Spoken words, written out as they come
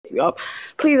kick me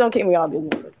off. Please don't kick me off this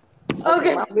number.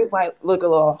 Okay. My mic might look a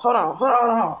little. Hold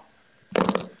on.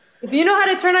 If you know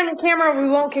how to turn on your camera, we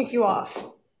won't kick you off.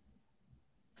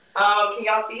 Can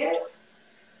y'all see it?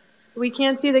 We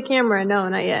can't see the camera. No,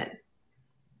 not yet.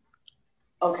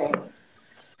 Okay.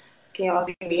 Can y'all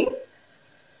see me?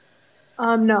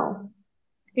 No.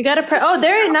 You gotta press. Oh,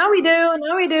 there. Now we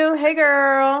do. Hey,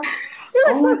 girl.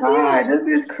 Oh my God, this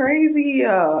is crazy.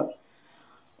 Wow.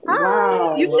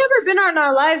 You've never been on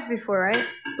our lives before, right?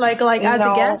 Like as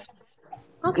a guest?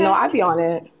 Okay. No, I'd be on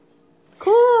it.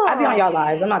 Cool. I'd be on y'all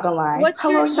lives. I'm not gonna lie. What's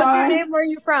your name? Where are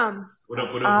you from? What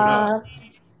up?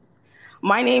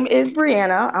 My name is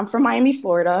Brianna. I'm from Miami,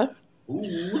 Florida.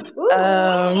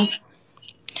 Ooh.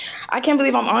 I can't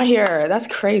believe I'm on here. That's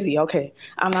crazy. Okay.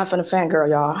 I'm not finna fangirl,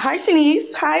 y'all. Hi,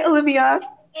 Shanice. Hi, Olivia.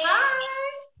 Hi.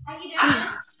 How you doing?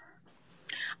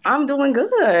 I'm doing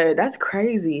good. That's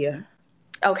crazy.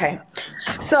 Okay.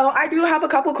 So I do have a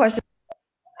couple questions.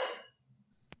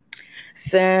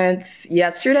 Since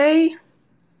yesterday,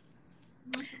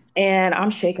 and I'm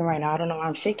shaking right now. I don't know why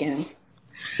I'm shaking.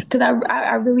 Because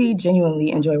I really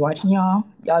genuinely enjoy watching y'all.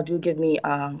 Y'all do give me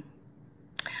a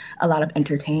lot of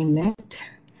entertainment.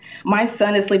 My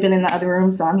son is sleeping in the other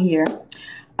room, so I'm here.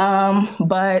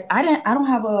 But I don't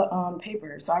have a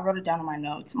paper, so I wrote it down in my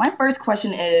notes. My first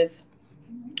question is,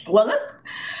 well,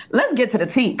 let's get to the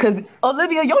tea. Because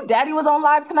Olivia, your daddy was on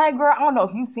live tonight, girl. I don't know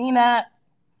if you've seen that.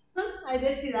 I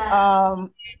did see that.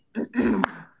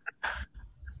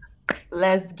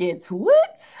 Let's get to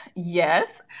it.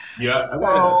 Yes. Yeah.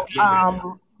 So,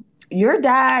 your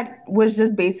dad was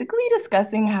just basically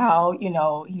discussing how,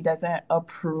 he doesn't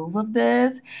approve of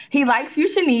this. He likes you,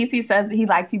 Shanice. He says he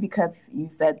likes you because you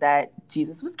said that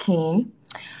Jesus was king.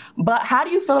 But how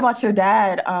do you feel about your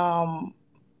dad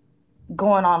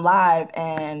going on live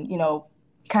and,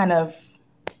 kind of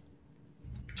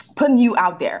putting you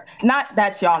out there? Not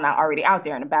that y'all not already out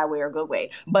there in a bad way or a good way,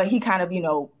 but he kind of,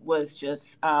 was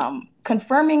just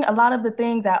confirming a lot of the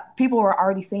things that people were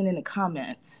already saying in the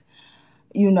comments,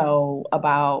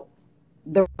 about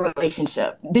the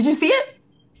relationship. Did you see it?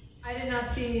 I did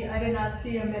not see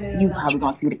a minute of You that. probably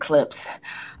gonna see the clips.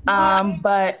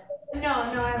 But no,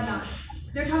 I have not.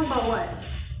 They're talking about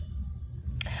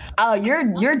what?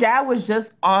 Your dad was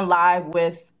just on live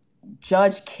with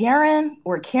Judge Karen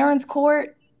or Karen's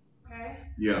court. Okay.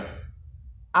 Yeah.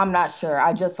 I'm not sure.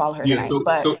 I just followed her tonight.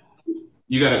 So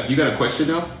you got a question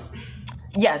though?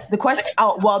 Yes. The question.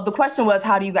 The question was,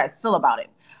 how do you guys feel about it?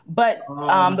 But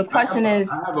the question is,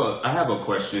 I have a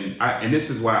question, and this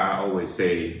is why I always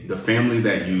say the family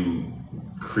that you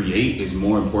create is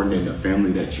more important than the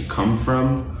family that you come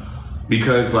from,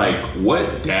 because like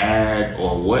what dad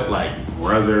or what like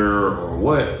brother or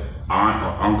what aunt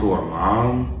or uncle or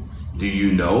mom do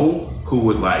you know who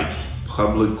would like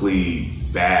publicly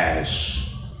bash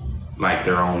like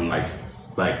their own like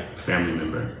family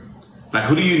member? Like,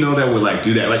 who do you know that would like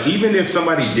do that? Like, even if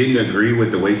somebody didn't agree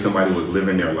with the way somebody was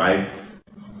living their life,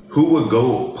 who would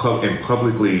go and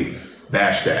publicly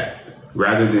bash that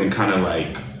rather than kind of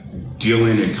like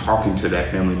dealing and talking to that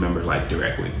family member like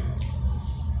directly?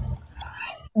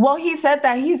 Well, he said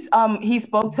that he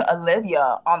spoke to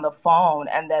Olivia on the phone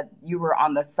and that you were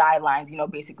on the sidelines,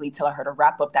 basically telling her to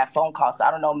wrap up that phone call. So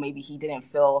I don't know, maybe he didn't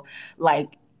feel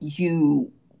like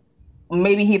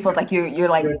maybe he feels like you're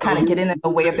like kind of getting in the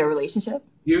way of their relationship.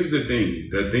 Here's the thing.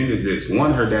 The thing is this.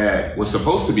 One, her dad was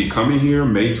supposed to be coming here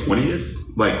May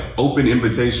 20th, like open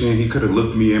invitation. He could have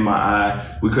looked me in my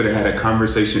eye. We could have had a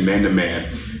conversation man to man.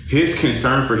 His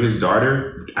concern for his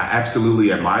daughter, I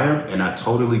absolutely admire, and I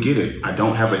totally get it. I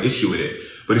don't have an issue with it.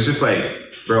 But it's just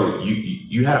like, bro,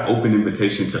 you had an open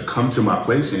invitation to come to my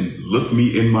place and look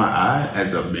me in my eye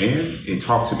as a man and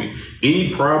talk to me.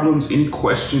 Any problems, any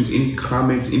questions, any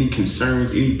comments, any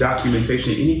concerns, any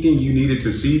documentation, anything you needed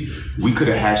to see, we could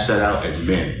have hashed that out as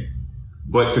men.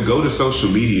 But to go to social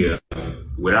media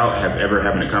without ever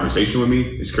having a conversation with me,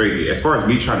 it's crazy. As far as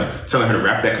me telling her to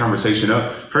wrap that conversation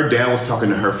up, her dad was talking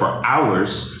to her for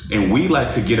hours, and we like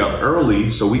to get up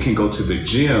early so we can go to the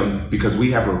gym because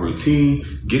we have a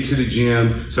routine, get to the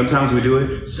gym. Sometimes we do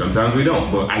it, sometimes we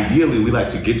don't. But ideally, we like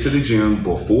to get to the gym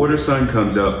before the sun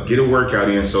comes up, get a workout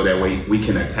in so that way we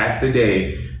can attack the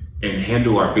day and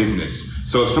handle our business.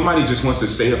 So if somebody just wants to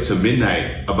stay up to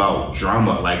midnight about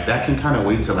drama, like that can kind of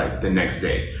wait till like the next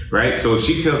day, right? So if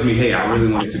she tells me, hey, I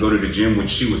really wanted to go to the gym, which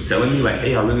she was telling me like,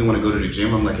 hey, I really want to go to the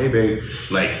gym. I'm like, hey, babe,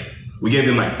 like we gave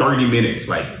them like 30 minutes,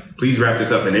 like please wrap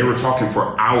this up. And they were talking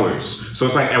for hours. So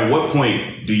it's like, at what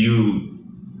point do you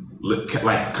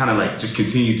like kind of like just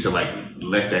continue to like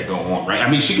let that go on, right? I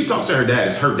mean, she can talk to her dad.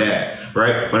 It's her dad,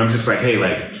 right? But I'm just like, hey,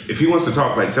 like, if he wants to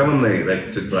talk, like, tell him,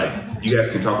 like, you guys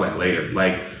can talk, like, later.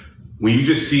 Like, when you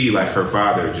just see, like, her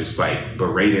father just, like,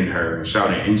 berating her and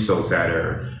shouting insults at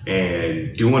her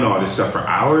and doing all this stuff for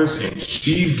hours, and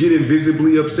she's getting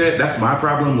visibly upset, that's my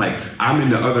problem. Like, I'm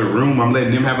in the other room. I'm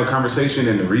letting them have a conversation,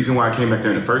 and the reason why I came back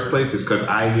there in the first place is because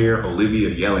I hear Olivia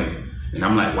yelling. And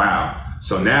I'm like, wow.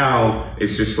 So now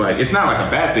it's just like, it's not like a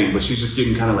bad thing, but she's just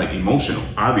getting kind of like emotional.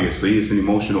 Obviously, it's an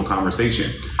emotional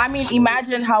conversation. I mean,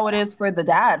 imagine how it is for the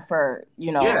dad for,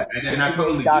 Yeah, and I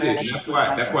totally get it. And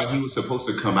that's why he was supposed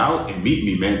to come out and meet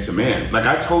me man to man. Like,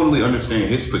 I totally understand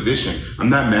his position. I'm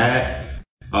not mad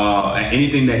at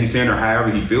anything that he's saying or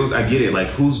however he feels. I get it. Like,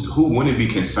 who wouldn't be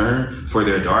concerned for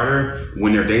their daughter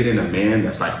when they're dating a man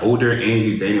that's like older and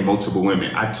he's dating multiple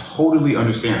women? I totally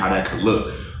understand how that could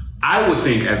look. I would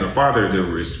think as a father, the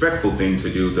respectful thing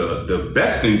to do, the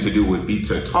best thing to do would be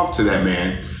to talk to that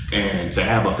man and to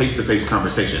have a face-to-face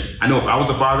conversation. I know if I was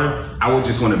a father, I would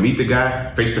just want to meet the guy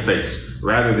face-to-face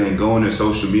rather than go into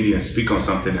social media and speak on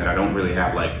something that I don't really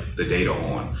have like the data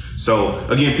on. So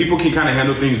again, people can kind of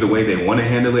handle things the way they want to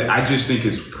handle it. I just think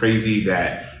it's crazy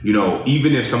that,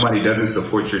 even if somebody doesn't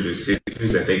support your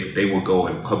decisions, that they will go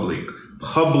and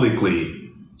publicly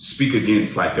speak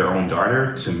against like their own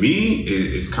daughter. To me,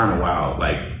 it's kind of wild,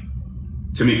 like,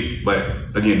 to me.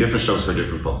 But again, different strokes for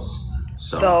different folks.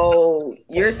 So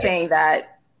you're saying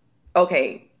that,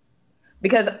 okay,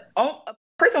 because a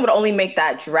person would only make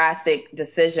that drastic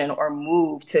decision or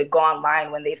move to go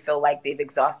online when they feel like they've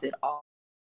exhausted all.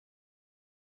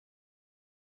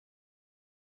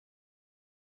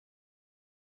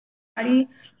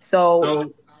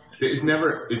 So it's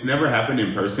never happened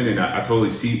in person, and I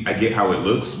totally I get how it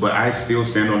looks, but I still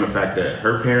stand on the fact that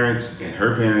her parents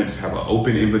have an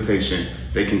open invitation.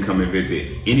 They can come and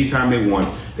visit anytime they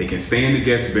want. They can stay in the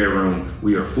guest bedroom.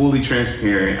 We are fully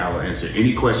transparent. I will answer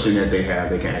any question that they have.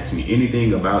 They can ask me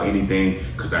anything about anything,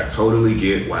 because I totally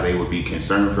get why they would be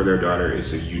concerned for their daughter.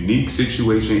 It's a unique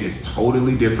situation. It's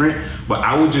totally different, but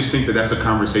I would just think that that's a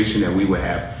conversation that we would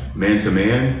have man to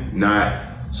man, not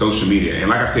social media. And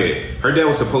like I said, her dad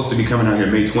was supposed to be coming out here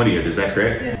May 20th. Is that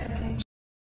correct? Yeah.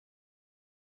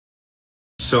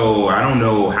 So I don't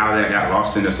know how that got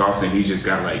lost in the sauce, and he just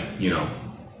got like,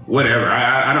 whatever.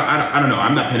 I don't know.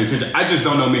 I'm not paying attention. I just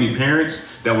don't know many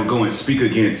parents that would go and speak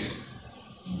against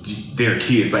their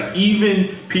kids. Like,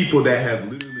 even people that have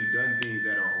literally done things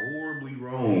that are horribly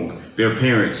wrong, their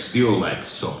parents still like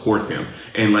support them.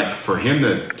 And like, for him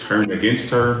to turn against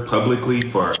her publicly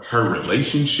for her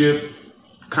relationship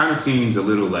kind of seems a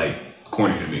little like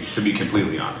corny to me, to be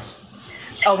completely honest.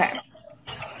 Okay.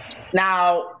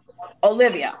 Now,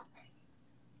 Olivia.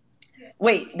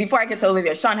 Wait, before I get to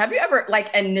Olivia, Sean, have you ever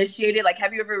like initiated, like,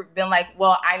 have you ever been like,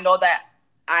 well, I know that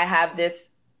I have this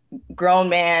grown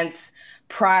man's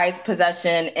prized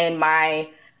possession in my,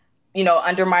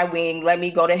 under my wing. Let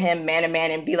me go to him man to man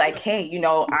and be like, hey,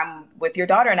 I'm with your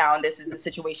daughter now, and this is the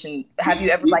situation. Have you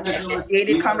ever like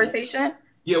initiated conversation?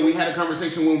 Yeah, we had a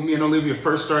conversation when me and Olivia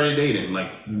first started dating. Like,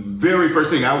 very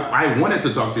first thing, I wanted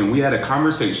to talk to him. We had a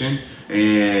conversation,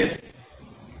 and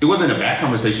it wasn't a bad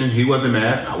conversation. He wasn't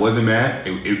mad. I wasn't mad.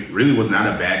 It really was not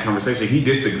a bad conversation. He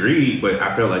disagreed, but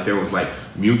I felt like there was like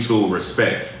mutual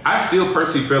respect. I still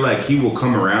personally feel like he will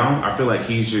come around. I feel like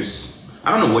he's just,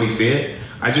 I don't know what he said.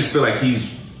 I just feel like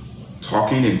he's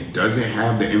talking and doesn't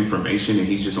have the information, and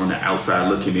he's just on the outside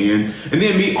looking in. And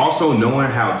then me also knowing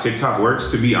how TikTok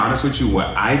works, to be honest with you, what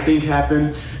I think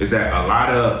happened is that a lot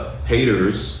of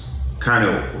haters kind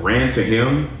of ran to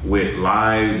him with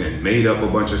lies and made up a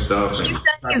bunch of stuff. And he said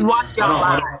he's watched y'all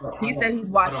live. He said he's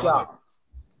watched y'all.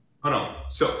 Hold on.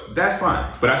 So that's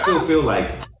fine. But I still feel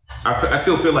like I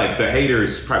still feel like the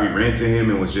haters probably ran to him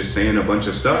and was just saying a bunch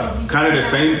of stuff. Kind of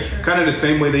the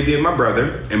same way they did my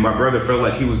brother. And my brother felt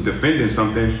like he was defending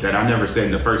something that I never said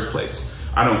in the first place.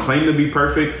 I don't claim to be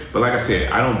perfect, but like I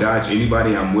said, I don't dodge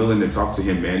anybody. I'm willing to talk to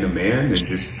him man to man and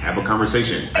just have a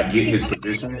conversation. I get his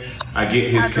position. I get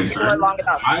his concern.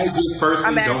 I just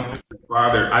personally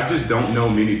I just don't know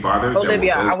many fathers.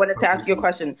 Olivia, I wanted to ask you a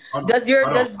question. Does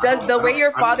the way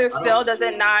your father feel, does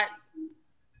it not?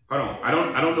 Hold on. I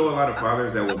don't know a lot of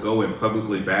fathers that will go and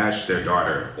publicly bash their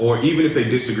daughter, or even if they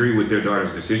disagree with their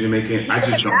daughter's decision making. I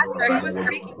just don't know. He was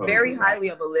speaking very highly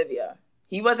of Olivia.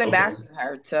 He wasn't bashing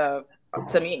her to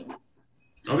me.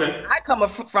 Okay. I come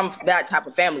from that type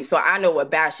of family, so I know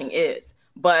what bashing is.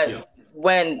 But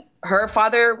when her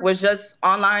father was just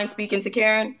online speaking to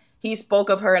Karen, he spoke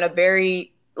of her in a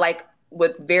very like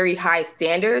with very high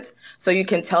standards. So you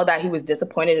can tell that he was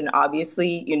disappointed and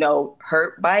obviously,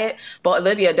 hurt by it. But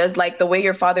Olivia, does like the way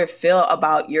your father feel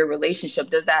about your relationship,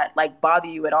 does that like bother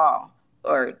you at all?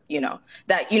 Or,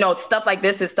 that, stuff like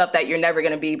this is stuff that you're never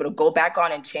going to be able to go back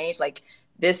on and change. Like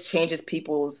this changes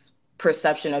people's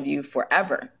perception of you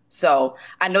forever. So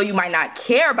I know you might not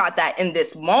care about that in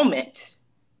this moment.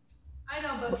 I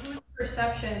know, but whose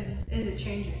perception is it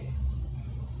changing?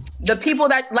 The people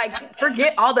that like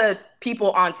forget all the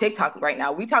people on TikTok right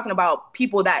now. We talking about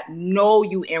people that know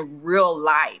you in real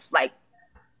life, like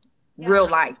real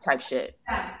life type shit.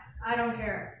 Yeah, I don't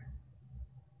care.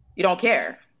 You don't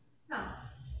care? No,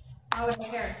 I wouldn't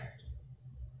care.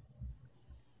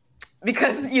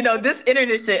 Because this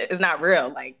internet shit is not real.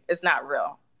 Like it's not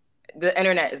real. The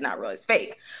internet is not real. It's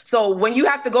fake. So when you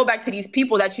have to go back to these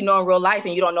people that you know in real life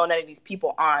and you don't know none of these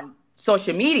people on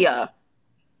social media,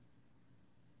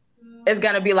 it's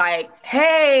going to be like,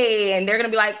 hey, and they're going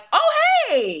to be like, oh,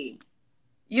 hey,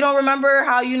 you don't remember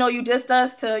how, you dissed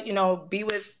us to, be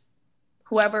with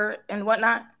whoever and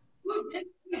whatnot? Who dissed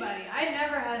anybody? I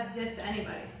never had dissed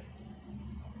anybody.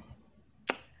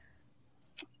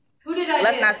 Who did I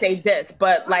Let's diss? not say diss,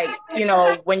 but like,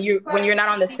 when you're not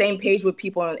on the same page with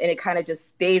people and it kind of just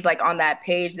stays like on that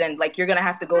page, then like you're going to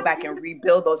have to go back and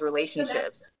rebuild those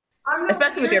relationships,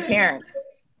 especially with your parents.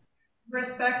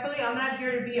 Respectfully, I'm not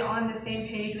here to be on the same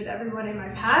page with everyone in my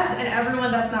past and everyone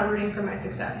that's not rooting for my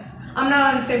success. I'm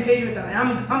not on the same page with them, and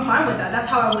I'm fine with that. That's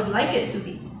how I would like it to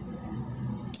be.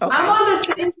 Okay. I'm on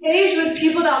the same page with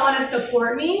people that want to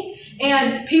support me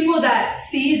and people that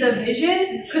see the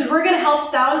vision, because we're going to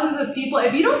help thousands of people.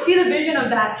 If you don't see the vision of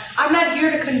that, I'm not here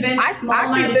to convince. I see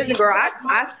the vision, girl.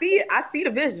 I see it. I see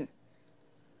the vision.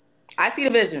 I see the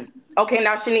vision. Okay,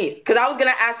 now Shanice, because I was going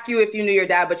to ask you if you knew your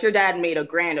dad, but your dad made a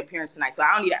grand appearance tonight, so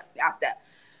I don't need to ask that.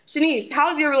 Shanice,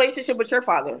 how's your relationship with your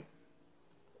father?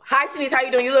 Hi, Shanice, how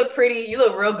you doing? You look pretty. You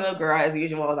look real good, girl, as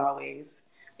usual, as always.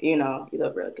 You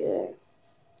look real good,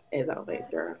 as always,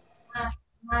 girl.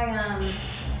 My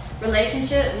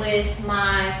relationship with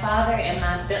my father and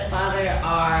my stepfather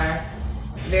are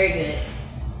very good.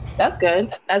 That's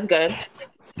good. That's good.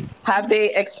 Have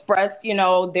they expressed,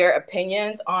 their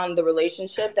opinions on the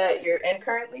relationship that you're in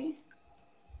currently?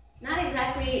 Not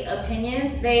exactly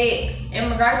opinions. In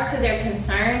regards to their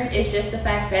concerns, it's just the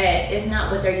fact that it's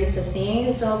not what they're used to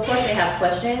seeing. So of course they have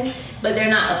questions, but they're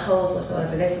not opposed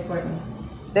whatsoever. They support me.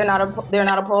 They're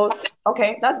not opposed.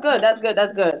 Okay, that's good. That's good.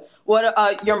 That's good.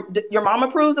 What your mom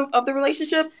approves of the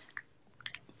relationship?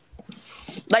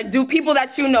 Like, do people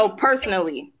that you know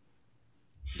personally,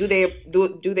 do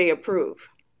they approve?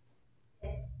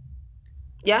 Yes.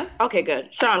 Yes? Okay,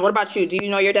 good. Sean, what about you? Do you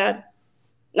know your dad?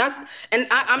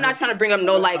 I'm not trying to bring up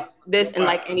like this in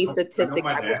like any statistic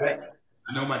type of way.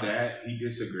 I know my dad, he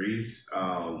disagrees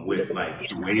with like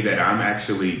the way that I'm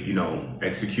actually,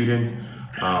 executing.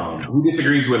 He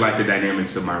disagrees with like the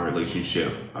dynamics of my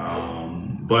relationship.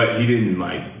 But he didn't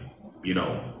like,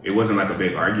 it wasn't like a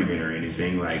big argument or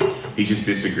anything. Like he just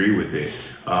disagreed with it.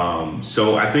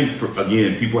 So I think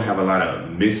again, people have a lot of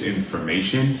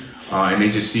misinformation and they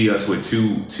just see us with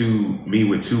me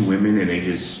with two women and they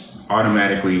just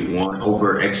automatically want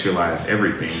over-actualize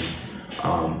everything.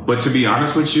 But to be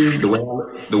honest with you,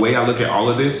 the way I look at all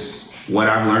of this, what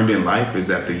I've learned in life is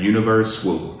that the universe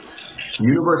will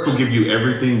give you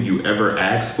everything you ever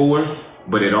ask for,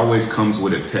 but it always comes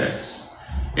with a test.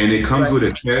 And it comes with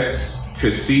a test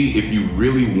to see if you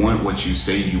really want what you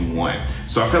say you want.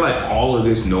 So I feel like all of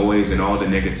this noise and all the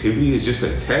negativity is just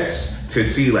a test to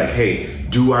see like, hey,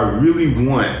 do I really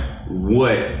want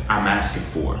what I'm asking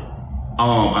for? A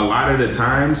lot of the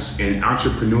times, and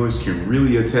entrepreneurs can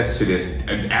really attest to this,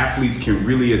 and athletes can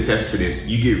really attest to this,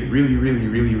 you get really, really,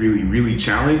 really, really, really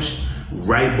challenged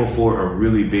right before a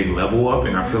really big level up,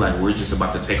 and I feel like we're just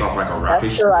about to take off like a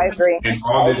rocket ship. I agree. And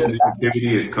all this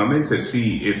negativity is coming to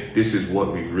see if this is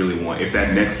what we really want, if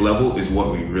that next level is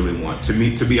what we really want. To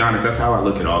be honest, that's how I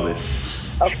look at all this.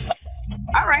 Okay.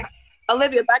 All right.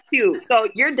 Olivia, back to you. So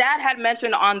your dad had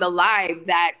mentioned on the live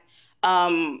that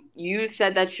you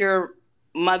said that your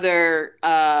mother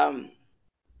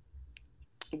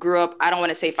grew up, I don't want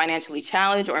to say financially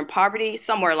challenged or in poverty,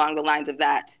 somewhere along the lines of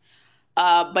that.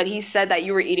 But he said that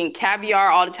you were eating caviar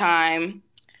all the time,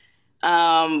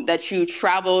 that you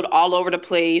traveled all over the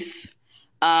place.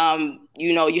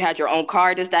 You had your own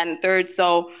car, this, that, and the third.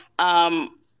 So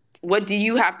what do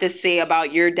you have to say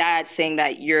about your dad saying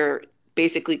that you're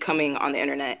basically coming on the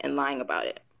internet and lying about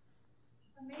it?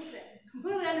 Amazing.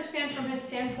 Completely understand from his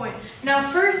standpoint. Now,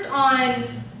 first I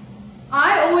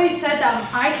always said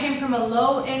that I came from a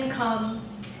low income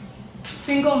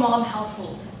single mom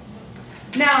household.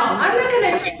 Now, I'm not going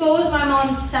to expose my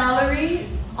mom's salary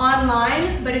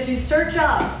online, but if you search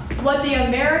up what the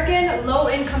American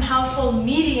low-income household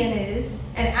median is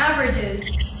and average is,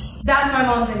 that's my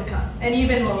mom's income, and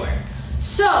even lower.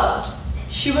 So,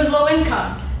 she was low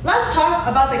income. Let's talk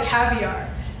about the caviar.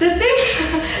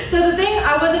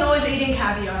 I wasn't always eating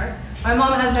caviar. My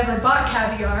mom has never bought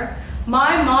caviar.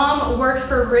 My mom works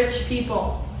for rich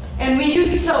people, and we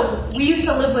used to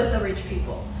live with the rich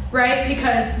people, right?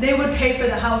 Because they would pay for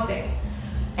the housing,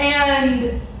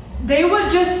 and they would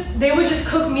just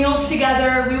cook meals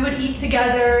together. We would eat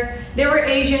together. They were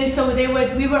Asian, so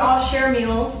we would all share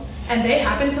meals, and they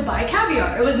happened to buy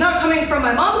caviar. It was not coming from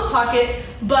my mom's pocket,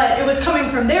 but it was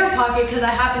coming from their pocket because I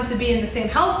happened to be in the same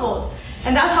household.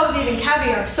 And that's how I was eating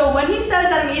caviar. So when he says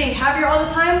that I'm eating caviar all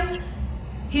the time,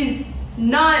 he's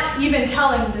not even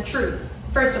telling the truth,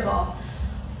 first of all.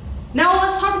 Now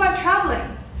let's talk about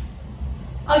traveling.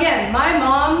 Again, my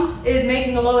mom is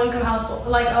making a low-income household,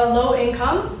 like a low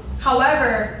income.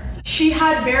 However, she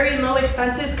had very low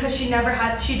expenses because she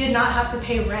did not have to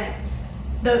pay rent.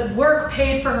 The work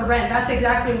paid for her rent. That's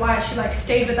exactly why she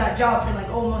stayed with that job for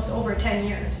almost over 10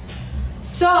 years.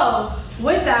 So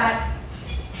with that,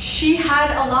 she had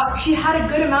a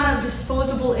good amount of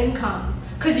disposable income.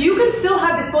 Because you can still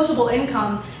have disposable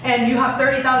income and you have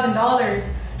 $30,000.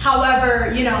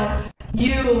 However, you don't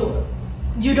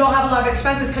have a lot of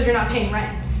expenses because you're not paying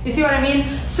rent. You see what I mean?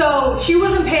 So she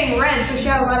wasn't paying rent, so she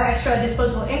had a lot of extra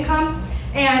disposable income.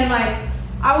 And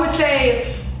I would say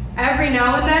every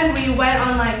now and then we went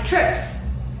on trips.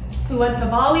 We went to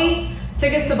Bali.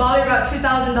 Tickets to Bali are about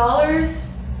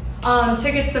 $2,000.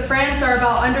 Tickets to France are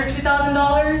about under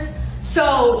 $2,000.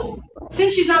 So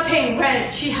since she's not paying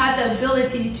rent, she had the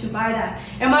ability to buy that.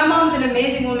 And my mom's an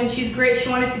amazing woman. She's great. She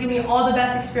wanted to give me all the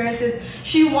best experiences.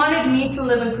 She wanted me to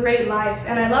live a great life,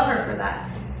 and I love her for that.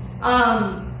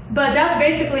 But that's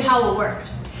basically how it worked.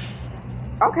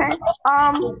 Okay.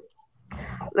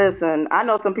 Listen, I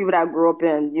know some people that grew up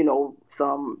in,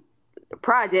 some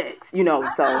projects, so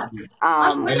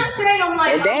I'm not saying I'm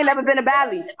they ain't never been to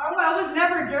Bali. I was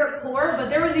never dirt poor, but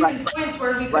there was even points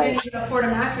where we couldn't even afford a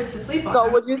mattress to sleep on.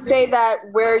 So would you say that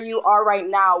where you are right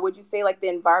now, would you say the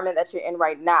environment that you're in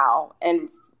right now and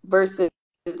versus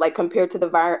compared to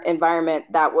the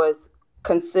environment that was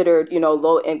considered,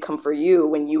 low income for you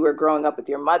when you were growing up with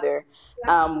your mother,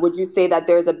 would you say that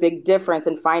there's a big difference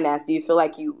in finance? Do you feel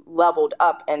like you leveled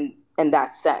up in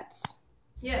that sense?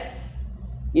 Yes.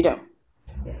 You do?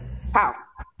 Yes. How?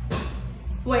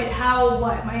 Wait, how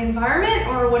what? My environment,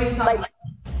 or what are you talking about?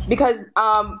 Because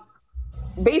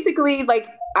basically,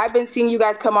 I've been seeing you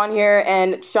guys come on here,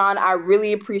 and Sean, I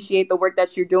really appreciate the work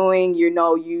that you're doing.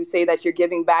 You say that you're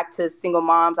giving back to single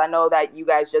moms. I know that you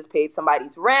guys just paid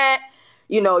somebody's rent.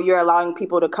 You're allowing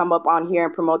people to come up on here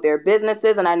and promote their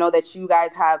businesses. And I know that you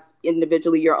guys have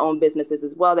individually your own businesses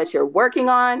as well that you're working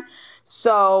on.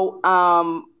 So,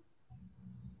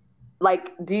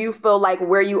 do you feel like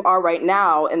where you are right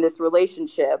now in this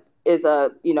relationship is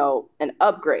an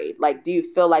upgrade? Do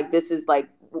you feel like this is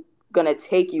going to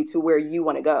take you to where you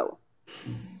want to go?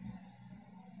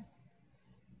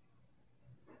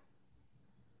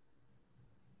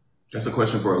 That's a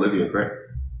question for Olivia, correct?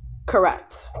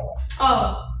 Correct.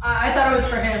 Oh, I thought it was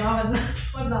for him. I was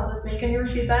not listening. Can you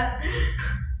repeat that?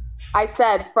 I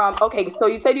said so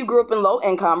you said you grew up in low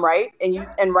income, right?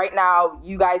 And right now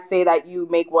you guys say that you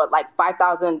make what,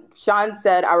 5,000? Sean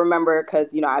said, I remember, because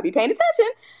I be paying attention.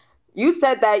 You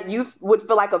said that you would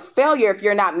feel like a failure if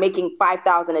you're not making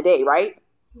 5,000 a day, right?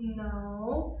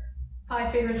 No,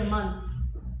 5 figures a month.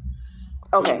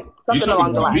 Okay, something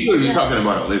along the lines. Or you talking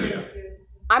about Olivia?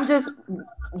 I'm just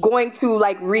going to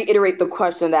reiterate the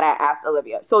question that I asked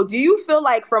Olivia. So do you feel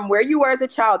like from where you were as a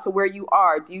child to where you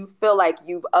are, do you feel like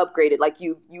you've upgraded,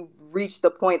 you've reached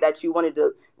the point that you wanted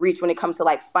to reach when it comes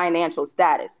to financial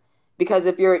status? Because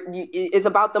if it's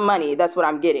about the money, that's what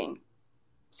I'm getting.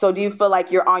 So do you feel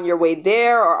like you're on your way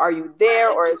there, or are you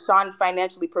there, or is Sean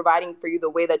financially providing for you the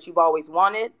way that you've always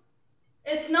wanted?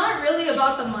 It's not really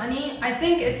about the money. I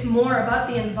think it's more about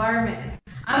the environment.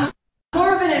 I'm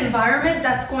more of an environment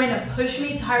that's going to push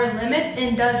me to higher limits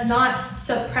and does not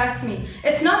suppress me.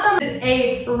 It's not that it's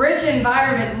a rich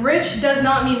environment. Rich does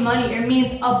not mean money. It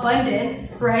means abundant,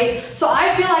 right? So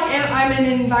I feel like I'm in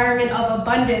an environment of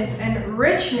abundance and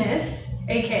richness,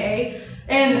 aka.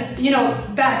 And,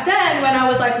 back then when I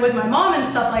was with my mom and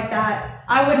stuff like that,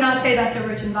 I would not say that's a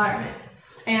rich environment.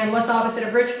 And what's the opposite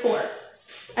of rich? Poor.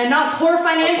 And not poor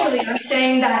financially. I'm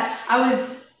saying that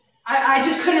I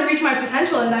just couldn't reach my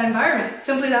potential in that environment.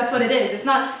 Simply, that's what it is. It's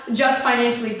not just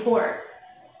financially poor.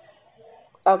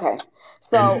 Okay.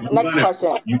 So next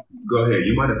question. Go ahead.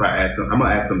 You mind if I ask something? I'm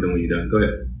gonna ask something when you're done. Go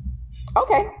ahead.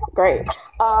 Okay, great.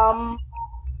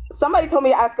 Somebody told me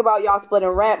to ask about y'all splitting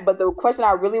rent, but the question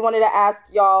I really wanted to ask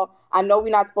y'all, I know we're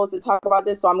not supposed to talk about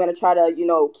this, so I'm gonna try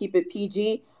to, keep it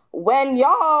PG. When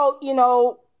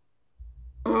y'all,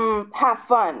 have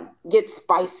fun, get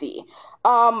spicy,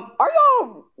 are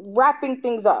y'all wrapping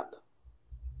things up?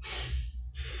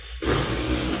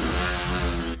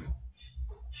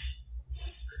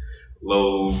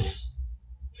 Loaves.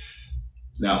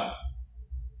 No.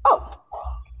 Oh.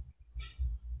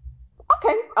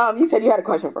 Okay. You said you had a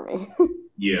question for me.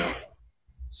 Yeah.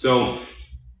 So,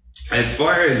 as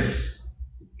far as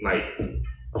like,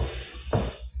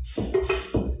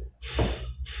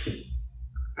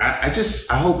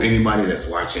 I hope anybody that's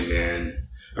watching, man,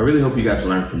 I really hope you guys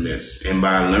learn from this. And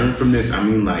by learn from this, I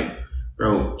mean like,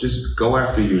 bro, just go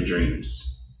after your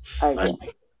dreams.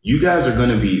 Like, you guys are going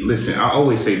to be, listen, I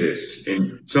always say this,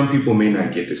 and some people may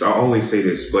not get this. I always say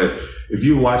this, but if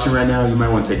you're watching right now, you might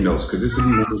want to take notes, because this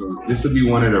will be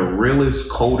one of the realest,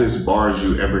 coldest bars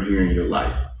you ever hear in your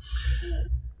life.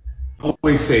 I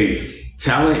always say,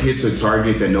 talent hits a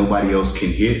target that nobody else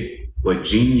can hit, but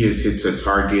genius hits a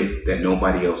target that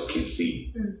nobody else can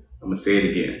see. I'm going to say it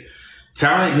again.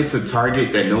 Talent hits a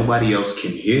target that nobody else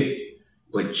can hit,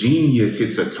 but genius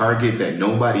hits a target that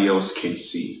nobody else can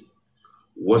see.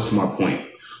 What's my point?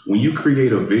 When you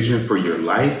create a vision for your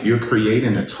life, you're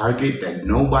creating a target that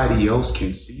nobody else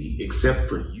can see except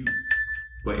for you.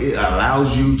 But it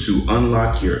allows you to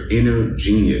unlock your inner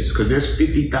genius, because there's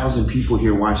 50,000 people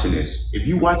here watching this. If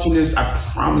you're watching this, I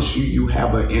promise you, you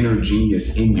have an inner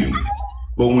genius in you.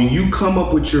 But when you come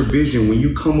up with your vision, when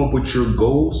you come up with your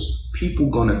goals,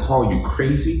 people gonna call you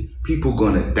crazy. People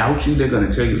gonna doubt you. They're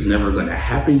gonna tell you it's never gonna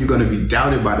happen. You're gonna be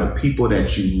doubted by the people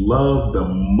that you love the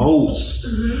most.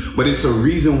 Mm-hmm. But it's a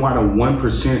reason why the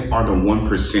 1% are the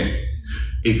 1%.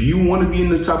 If you want to be in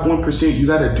the top 1%, you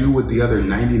got to do what the other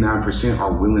 99%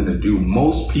 are willing to do.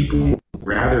 Most people would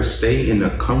rather stay in the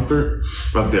comfort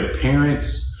of their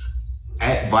parents'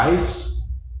 advice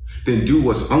than do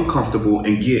what's uncomfortable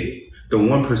and get the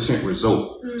 1%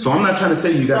 result. So I'm not trying to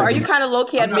say you got to. So are you kind of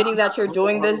low-key admitting that you're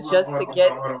doing this just to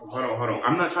get? Hold on.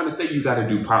 I'm not trying to say you got to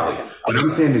do poly, but I'm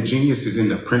saying the genius is in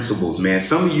the principles, man.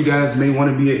 Some of you guys may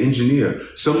want to be an engineer.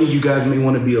 Some of you guys may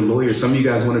want to be a lawyer. Some of you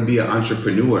guys want to be an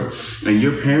entrepreneur. And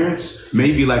your parents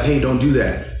may be like, hey, don't do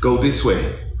that. Go this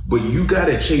way. But you got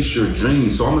to chase your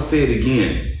dreams. So I'm going to say it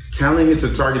again. Talent hits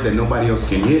a target that nobody else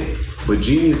can hit, but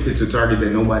genius hits a target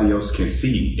that nobody else can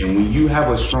see. And when you have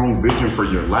a strong vision for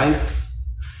your life,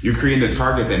 you're creating a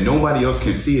target that nobody else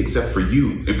can see except for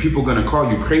you. And people are going to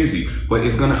call you crazy, but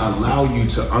it's going to allow you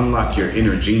to unlock your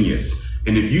inner genius.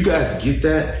 And if you guys get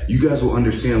that, you guys will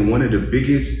understand one of the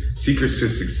biggest secrets to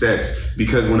success.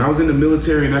 Because when I was in the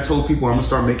military and I told people I'm gonna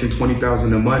start making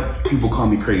 $20,000 a month, people call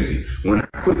me crazy. When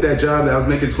I quit that job that I was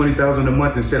making $20,000 a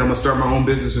month and said I'm gonna start my own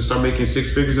business and start making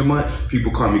 6 figures a month,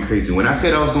 people call me crazy. When I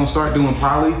said I was gonna start doing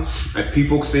poly,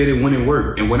 people said it wouldn't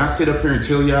work. And when I sit up here and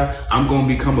tell y'all I'm gonna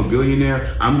become a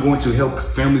billionaire, I'm going to help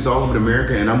families all over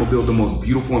America, and I'm gonna build the most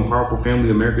beautiful and powerful family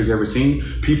America's ever seen,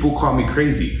 people call me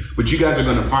crazy. But you guys are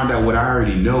gonna find out what I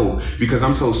already know, because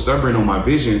I'm so stubborn on my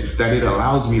vision that it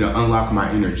allows me to unlock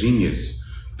my inner genius.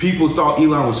 People thought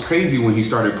Elon was crazy when he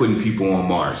started putting people on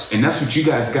Mars. And that's what you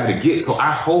guys got to get. So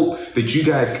I hope that you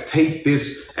guys take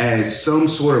this as some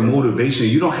sort of motivation.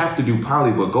 You don't have to do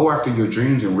poly, but go after your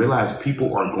dreams and realize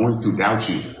people are going to doubt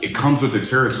you. It comes with the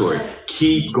territory.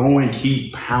 Keep going,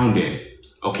 keep pounding.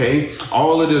 Okay?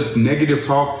 All of the negative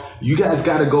talk, you guys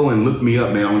got to go and look me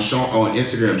up, man, on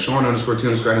Instagram,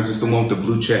 Sean_T_, just the one with the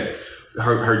blue check.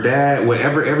 Her dad,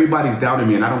 whatever, everybody's doubting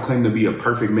me, and I don't claim to be a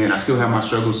perfect man. I still have my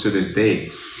struggles to this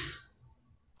day.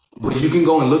 But you can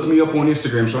go and look me up on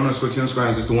Instagram,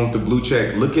 Sean_T_, just the one with the blue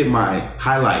check. Look at my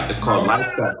highlight. It's called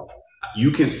Lifestyle.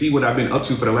 You can see what I've been up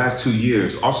to for the last 2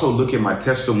 years. Also look at my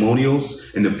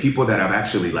testimonials and the people that I've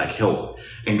actually helped.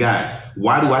 And guys,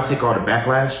 why do I take all the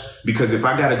backlash? Because if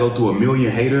I got to go through 1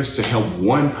 million haters to help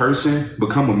one person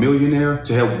become a millionaire,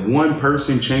 to help one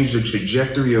person change the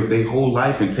trajectory of their whole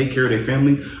life and take care of their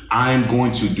family, I'm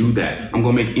going to do that. I'm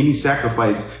going to make any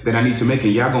sacrifice that I need to make,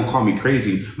 and y'all going to call me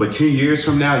crazy. But 10 years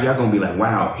from now, y'all going to be like,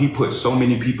 wow, he put so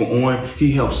many people on.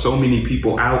 He helped so many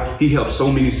people out. He helped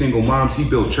so many single moms. He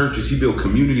built churches. He built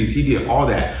communities. He did all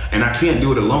that. And I can't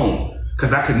do it alone,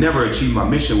 because I could never achieve my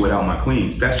mission without my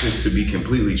queens. That's just to be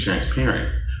completely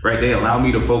transparent, right? They allow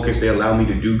me to focus. They allow me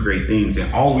to do great things.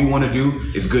 And all we want to do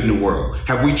is good in the world.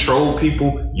 Have we trolled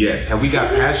people? Yes. Have we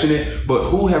got passionate? But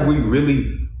who have we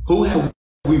really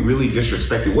really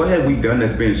disrespected? What have we done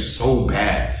that's been so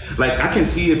bad? Like, I can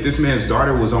see if this man's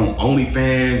daughter was on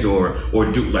OnlyFans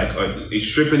or do like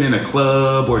stripping in a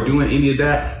club or doing any of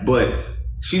that, but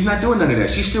she's not doing none of that.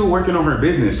 She's still working on her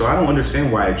business. So I don't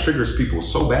understand why it triggers people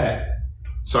so bad.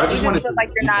 So I just want to feel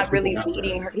like you're not really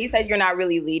leading her. He said you're not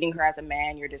really leading her as a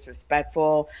man. You're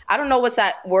disrespectful. I don't know what's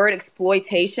that word,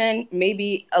 exploitation,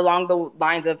 maybe along the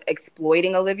lines of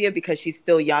exploiting Olivia because she's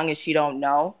still young and she don't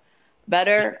know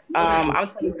better. I'm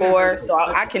 24, so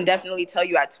I can definitely tell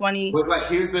you at 20, But like,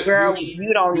 girl,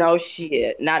 you don't know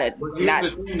shit. Nothing.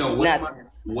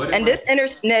 And this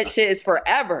internet shit is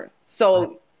forever.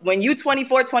 So when you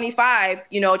 24, 25,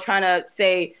 you know, trying to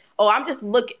say, oh, I'm just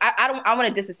I want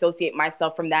to disassociate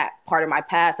myself from that part of my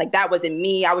past. Like, that wasn't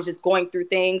me. I was just going through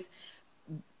things.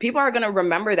 People are going to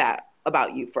remember that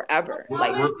about you forever.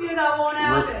 Like,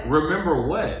 remember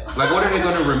what? Like, what are they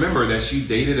going to remember? That she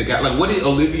dated a guy? Like, what did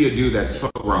Olivia do that's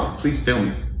so wrong? Please tell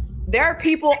me. There are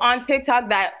people on TikTok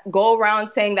that go around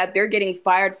saying that they're getting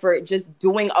fired for just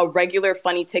doing a regular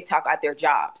funny TikTok at their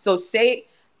job. So say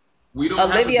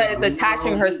Olivia is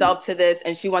attaching herself to this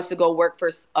and she wants to go work for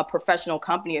a professional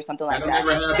company or something like that.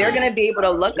 They're going to be able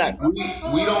to look up.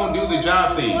 We don't do the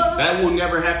job thing. That will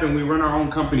never happen. We run our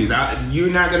own companies. You're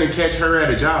not going to catch her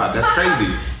at a job. That's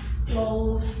crazy.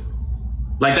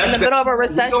 Like, that's in the middle of a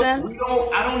recession.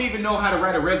 I don't even know how to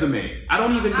write a resume. I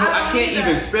don't even know. I can't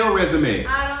even spell resume.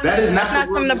 That's not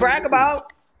something to brag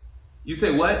about. You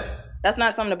say what? That's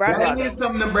not something to brag about. That is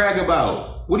something to brag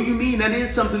about. What do you mean? That is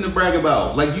something to brag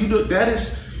about. Like, that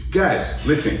is, guys,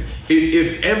 listen,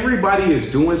 if everybody is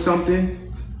doing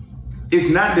something,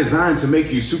 it's not designed to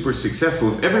make you super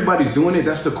successful. If everybody's doing it,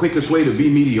 that's the quickest way to be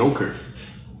mediocre.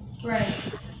 Right.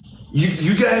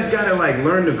 You guys gotta like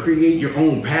learn to create your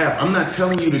own path. I'm not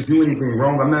telling you to do anything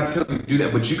wrong. I'm not telling you to do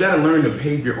that, but you gotta learn to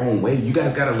pave your own way. You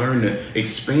guys gotta learn to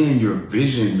expand your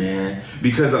vision, man.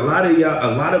 Because a lot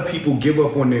of people give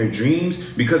up on their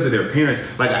dreams because of their parents.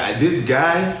 Like, this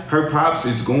guy, her pops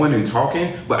is going and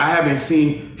talking, but I haven't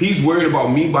seen, he's worried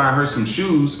about me buying her some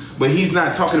shoes, but he's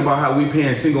not talking about how we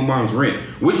paying single moms rent.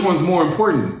 Which one's more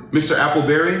important, Mr.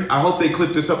 Appleberry? I hope they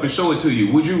clip this up and show it to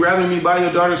you. Would you rather me buy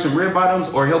your daughter some red bottoms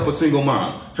or help a single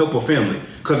mom, help a family?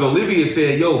 Because Olivia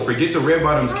said, yo, forget the red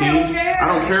bottoms, King. I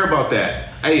don't care about that.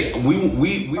 Hey, Olivia,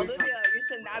 you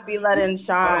should not be letting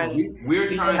Sean.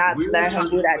 We're trying to let him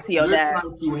do that to your dad.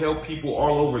 We're trying to help people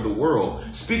all over the world.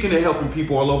 Speaking of helping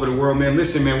people all over the world, man,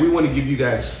 listen, man, we want to give you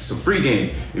guys some free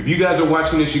game. If you guys are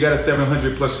watching this, you got a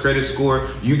 700 plus credit score,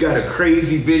 you got a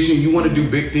crazy vision, you want to do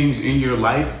big things in your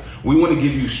life. We want to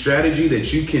give you strategy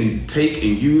that you can take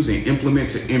and use and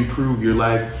implement to improve your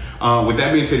life. With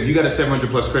that being said, if you got a 700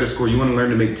 plus credit score, you want to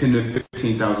learn to make 10 to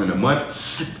 15,000 a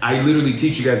month. I literally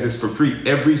teach you guys this for free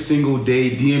every single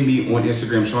day. DM me on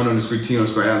Instagram,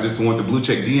 Sean_T_Adam, just to want the blue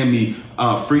check. DM me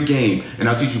free game, and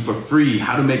I'll teach you for free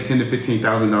how to make $10,000 to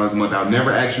 $15,000 a month. I'll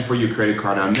never ask you for your credit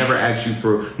card. I'll never ask you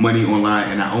for money online,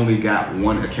 and I only got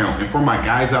one account. And for my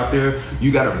guys out there,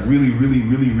 you got a really, really,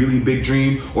 really, really big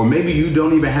dream, or maybe you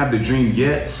don't even have the dream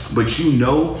yet, but you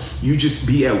know, you just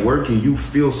be at work and you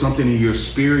feel something in your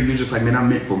spirit. You're just like, man, I'm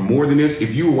meant for more than this.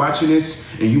 If you're watching this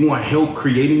and you want help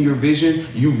creating your vision,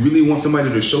 you really want somebody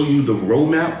to show you the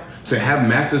roadmap to have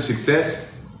massive success.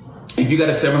 If you got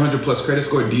a 700 plus credit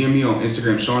score, DM me on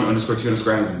Instagram,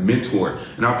 Sean_T_Adams mentor,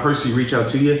 and I'll personally reach out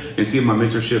to you and see if my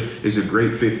mentorship is a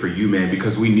great fit for you, man,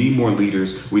 because we need more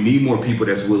leaders. We need more people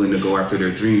that's willing to go after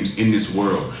their dreams in this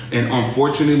world. And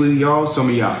unfortunately, y'all, some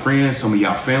of y'all friends, some of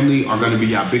y'all family are going to be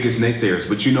y'all biggest naysayers.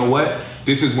 But you know what?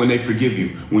 This is when they forgive you.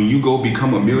 When you go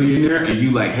become a millionaire and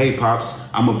you like, hey,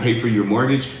 Pops, I'm going to pay for your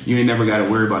mortgage. You ain't never got to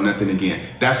worry about nothing again.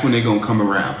 That's when they going to come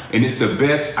around. And it's the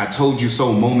best I told you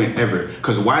so moment ever.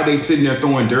 Because while they sitting there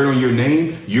throwing dirt on your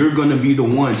name, you're going to be the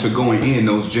one to go and end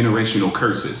those generational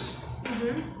curses.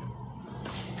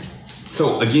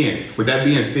 So again, with that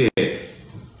being said,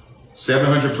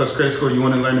 700 plus credit score, you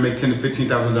want to learn to make $10,000 to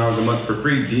 $15,000 a month for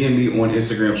free, DM me on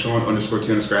Instagram,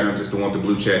 Sean_T_Adams, just to want the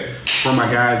blue check. For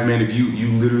my guys, man, if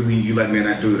you literally, you like, man,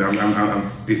 I do it,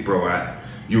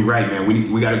 you're right, man,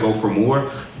 we got to go for more.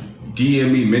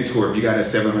 DM me, mentor, if you got a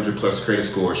 700 plus credit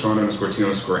score,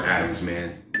 Sean_T_Adams,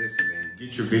 man. Listen, man,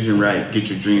 get your vision right,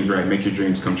 get your dreams right, make your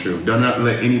dreams come true. Do not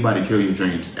let anybody kill your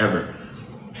dreams, ever.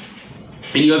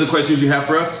 Any other questions you have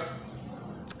for us?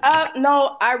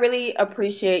 No, I really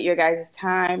appreciate your guys'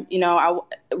 time. You know,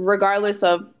 regardless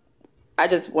of, I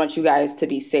just want you guys to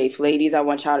be safe. Ladies, I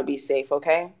want y'all to be safe,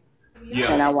 okay?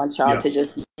 Yeah. And I want y'all to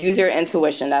just use your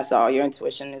intuition. That's all. Your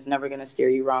intuition is never going to steer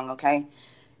you wrong, okay?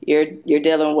 You're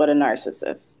dealing with a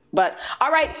narcissist. But, all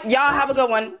right, y'all have a good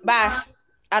one. Bye.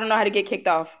 I don't know how to get kicked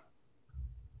off.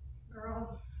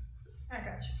 Girl, I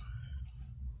got you.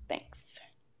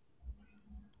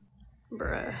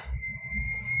 Bruh.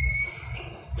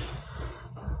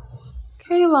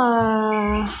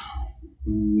 Kayla.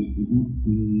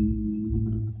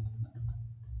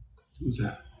 Who's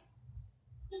that?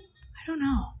 I don't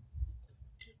know.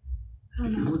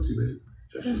 If you want to, babe.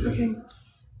 That's okay.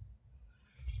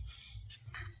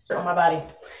 On my body.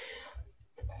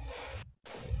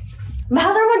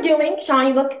 How's everyone doing? Sean,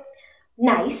 you look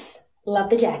nice.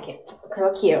 Love the jacket. Looks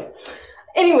real cute.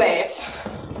 Anyways.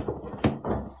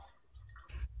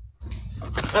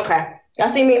 Okay. Y'all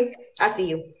see me? I see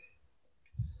you.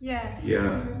 Yes.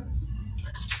 Yeah.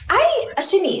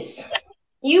 Shanice,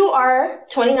 you are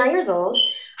 29 years old.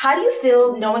 How do you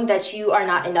feel knowing that you are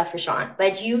not enough for Sean?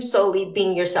 That you solely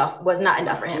being yourself was not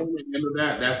enough for him?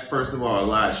 That's first of all a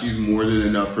lie. She's more than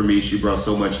enough for me. She brought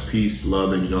so much peace,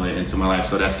 love, and joy into my life.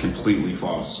 So that's completely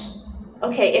false.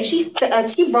 Okay, if she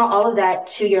brought all of that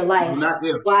to your life, not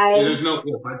if. why? There's no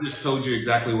if. I just told you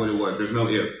exactly what it was. There's no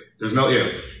if. There's no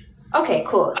if. Okay,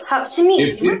 cool.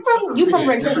 Shanice, you from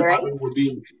Virginia, right?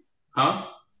 Huh?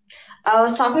 I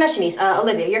was talking to Shanice.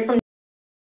 Olivia, you're from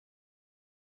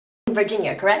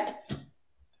Virginia, correct?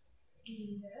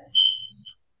 Yes.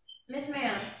 Miss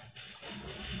Ma'am.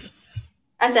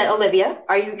 I said, Olivia,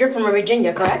 you're from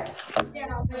Virginia, correct? Yeah,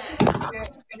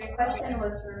 your question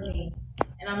was for me.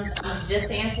 And I'm just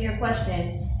to answer your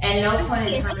question, at no point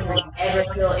in time will I ever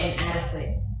feel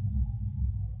inadequate.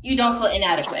 You don't feel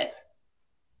inadequate?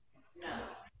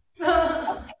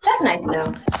 No. That's nice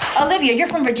though. Olivia, you're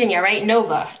from Virginia, right?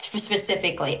 Nova,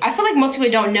 specifically. I feel like most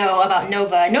people don't know about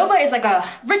Nova. Nova is like a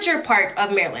richer part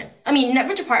of Maryland. I mean,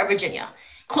 richer part of Virginia.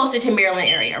 Closer to Maryland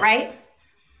area, right?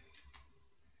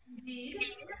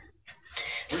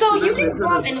 So you didn't grow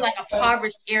up in like a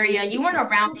impoverished area. You weren't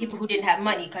around people who didn't have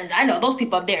money, because I know those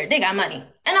people up there, they got money.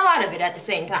 And a lot of it at the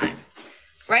same time,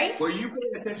 right? Were you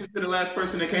paying attention to the last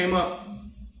person that came up?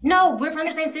 No, we're from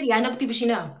the same city. I know the people she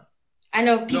know. I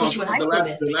know people she went high school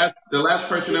with. The last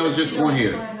person that was just on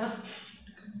here.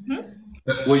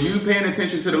 Were you paying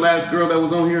attention to the last girl that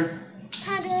was on here?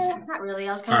 Kinda, not really.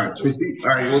 I was kind of just... All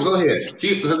right, well, go ahead.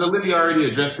 Because Olivia already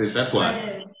addressed this. That's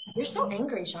why. You're so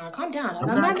angry, Sean. Calm down. I'm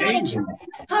not mad at you.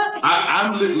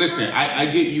 Listen, I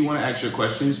get you want to ask your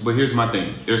questions, but here's my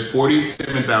thing. There's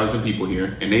 47,000 people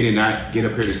here, and they did not get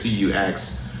up here to see you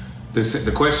ask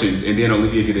the questions, and then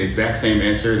Olivia get the exact same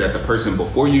answer that the person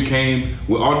before you came.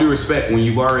 With all due respect, when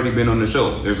you've already been on the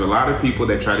show, there's a lot of people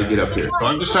that try to get up here. So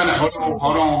I'm just trying to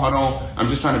hold on. I'm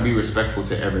just trying to be respectful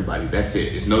to everybody. That's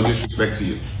it. It's no disrespect to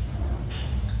you.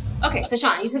 Okay, so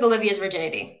Sean, you took Olivia's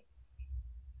virginity.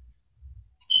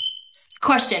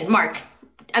 Question mark.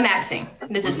 I'm asking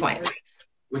at this point.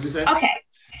 What'd you say? Okay.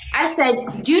 I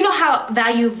said, do you know how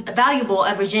valuable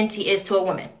a virginity is to a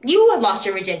woman? You lost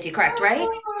your virginity, correct, right?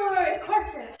 Wait,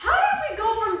 question. How did we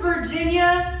go from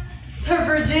Virginia to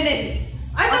virginity?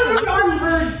 I thought we were on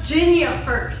Virginia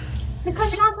first.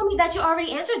 Because Sean told me that you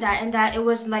already answered that and that it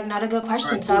was like not a good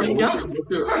question, right, so I moved on.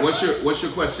 What's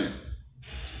your question?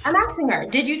 I'm asking her,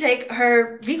 did you take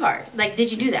her V card? Like, did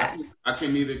you do that? I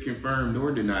can neither confirm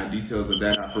nor deny details of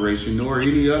that operation nor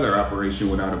any other operation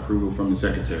without approval from the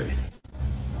secretary.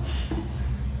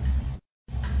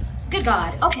 Good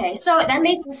God. Okay, so that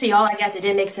made sense to y'all. I guess it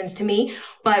didn't make sense to me,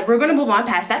 but we're gonna move on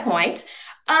past that point.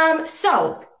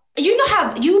 So you know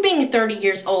how you being 30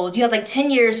 years old, you have like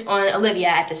 10 years on Olivia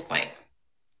at this point.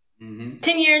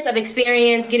 10 years of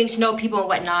experience, getting to know people and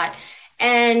whatnot.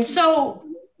 And so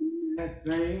it's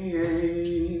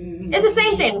the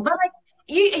same thing, but like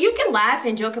you can laugh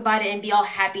and joke about it and be all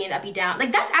happy and uppy down.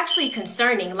 Like that's actually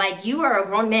concerning. Like you are a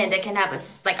grown man that can have a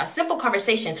simple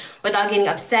conversation without getting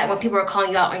upset when people are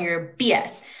calling you out on your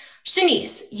BS.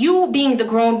 Shanice, you being the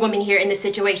grown woman here in this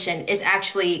situation is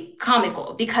actually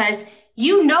comical because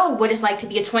you know what it's like to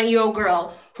be a 20-year-old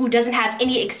girl who doesn't have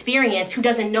any experience, who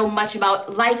doesn't know much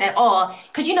about life at all.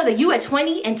 Because you know that you at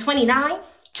 20 and 29,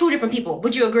 two different people.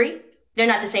 Would you agree? They're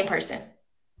not the same person.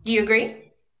 Do you agree?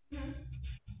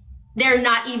 They're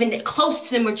not even close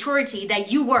to the maturity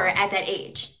that you were at that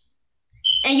age.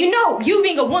 And you know, you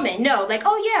being a woman, know, like,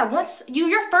 oh yeah, once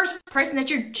your first person that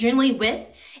you're generally with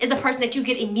is the person that you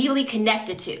get immediately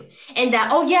connected to. And that,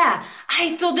 oh yeah,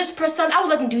 I feel this person, I would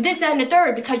let them do this, that, and the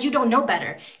third because you don't know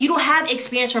better. You don't have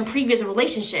experience from previous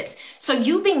relationships. So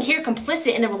you being here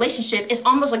complicit in the relationship is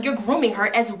almost like you're grooming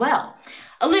her as well.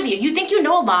 Olivia, you think you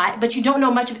know a lot, but you don't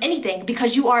know much of anything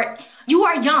because you are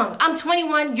young. I'm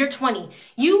 21, you're 20.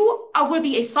 You would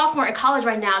be a sophomore in college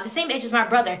right now, the same age as my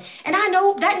brother. And I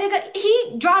know that nigga,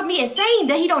 he drive me insane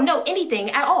that he don't know anything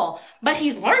at all. But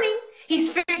he's learning,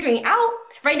 he's figuring out.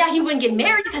 Right now he wouldn't get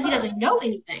married because he doesn't know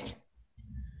anything.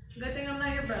 Good thing I'm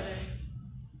not your brother.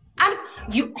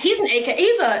 He's an AK.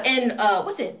 He's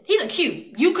a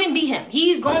Q. You couldn't be him.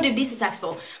 He's going to be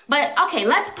successful. But okay,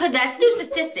 let's do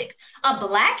statistics. A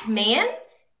black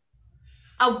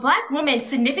woman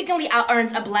significantly out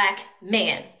earns a black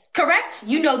man. Correct?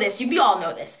 You know this. We all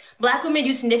know this. Black women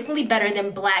do significantly better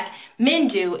than black men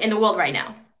do in the world right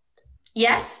now.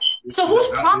 Yes? So who's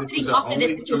profiting off of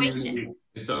this situation?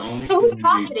 So who's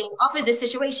profiting off of this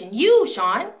situation? You,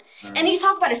 Sean. And you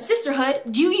talk about a sisterhood.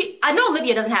 I know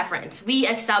Olivia doesn't have friends. We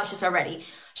established this already.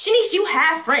 Shanice, you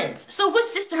have friends. So what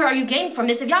sisterhood are you gaining from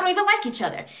this if y'all don't even like each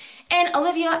other? And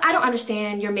Olivia, I don't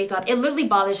understand your makeup. It literally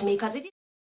bothers me because if you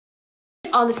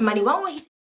all this money, why won't he take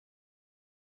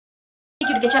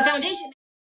you to get your foundation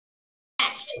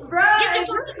matched? Get your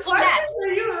foundation matched.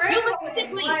 You look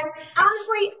sickly.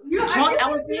 Honestly, drunk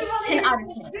elephant, 10 out of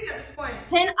 10.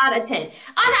 10 out of 10. And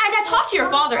I talked to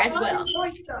your father as well.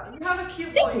 You have a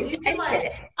cute voice.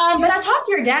 But I talked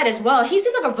to your dad as well. He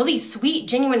seemed like a really sweet,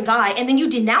 genuine guy. And then you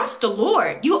denounced the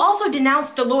Lord. You also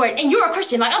denounced the Lord. And you're a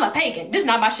Christian. Like, I'm a pagan. This is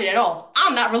not my shit at all.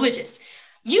 I'm not religious.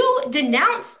 You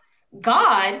denounced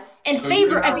God in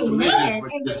favor of a man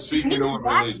and speaking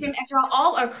back to him after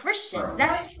all are Christians.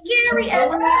 That's scary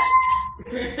as well.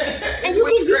 And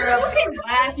you can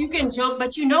laugh, you can joke,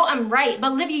 but you know I'm right.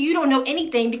 But Olivia, you don't know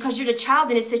anything because you're the child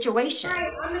in this situation.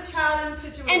 Right, I'm the child in the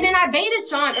situation. And then I baited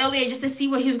Sean earlier just to see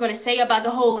what he was going to say about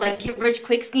the whole like get rich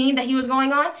quick scheme that he was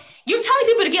going on. You're telling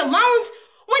people to get loans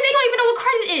when they don't even know what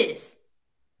credit is.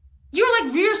 You're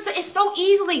like, it's so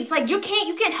easily. It's like you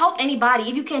can't help anybody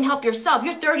if you can't help yourself.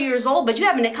 You're 30 years old, but you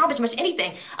haven't accomplished much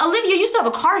anything. Olivia, you still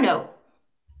have a car note.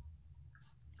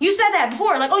 You said that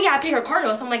before, like, oh yeah, I pay her car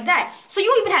note, something like that. So you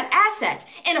don't even have assets.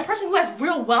 And a person who has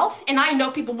real wealth, and I know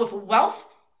people with wealth,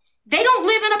 they don't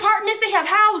live in apartments, they have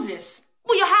houses.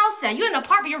 Well, your house at? You're in an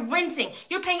apartment, you're renting.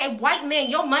 You're paying a white man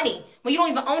your money when you don't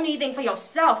even own anything for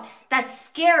yourself. That's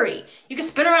scary. You can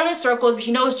spin around in circles, but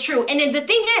you know it's true. And then the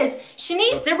thing is,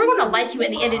 Shanice, they were going to like you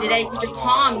at the end of the day because you're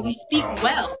calm and you speak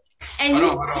well. And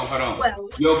hold on. Well.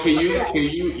 Yo, can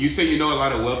you say you know a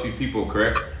lot of wealthy people,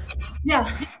 correct? Yeah.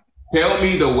 Tell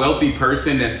me the wealthy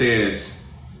person that says,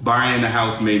 buying a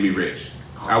house made me rich.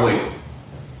 I wait.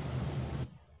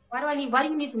 Why do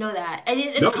you need to know that?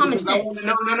 It's common sense.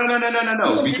 No.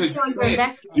 Because your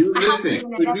investment. A house is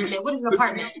an investment. What is an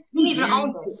apartment? You need to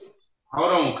own this.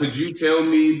 Hold on. Could you tell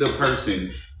me the person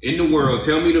in the world,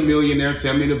 tell me the millionaire,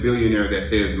 tell me the billionaire that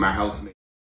says my house made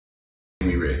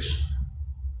me rich?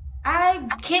 I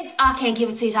can't give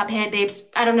it to you top hand, babes.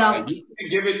 I don't know. You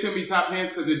can't give it to me top hands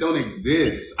because it don't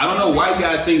exist. I don't know why you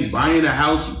gotta think buying a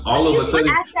house all of a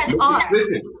sudden.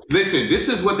 Listen, this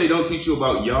is what they don't teach you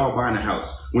about y'all buying a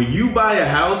house. When you buy a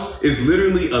house, it's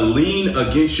literally a lien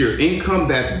against your income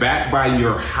that's backed by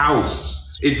your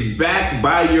house. It's backed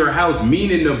by your house,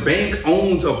 meaning the bank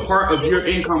owns a part of your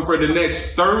income for the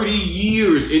next 30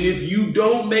 years. And if you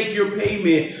don't make your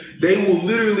payment, they will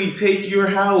literally take your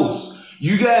house.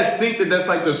 You guys think that that's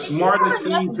like the smartest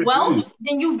thing to do.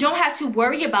 Then you don't have to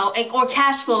worry about or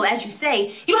cash flow, as you say.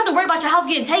 You don't have to worry about your house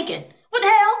getting taken. What the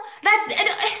hell? That's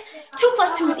 2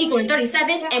 + 2 is equaling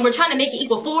 37, and we're trying to make it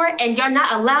equal 4, and you're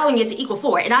not allowing it to equal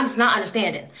 4, and I'm just not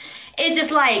understanding. It's just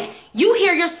like, you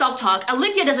hear your self-talk.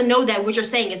 Olivia doesn't know that what you're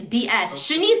saying is BS.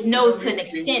 Shanice knows to an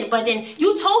extent, but then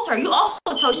you also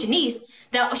told Shanice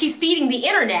that she's feeding the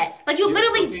internet. Like, you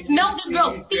literally smelled this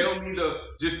girl's feet.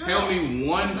 Just tell me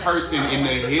one person in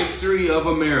the history of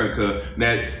America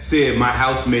that said, my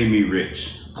house made me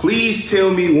rich. Please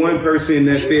tell me one person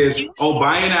that says, oh,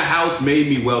 buying a house made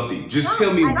me wealthy. Just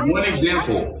tell me one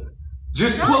example.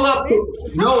 Just pull up.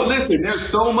 No, listen, there's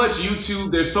so much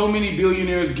YouTube. There's so many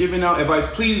billionaires giving out advice.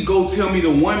 Please go tell me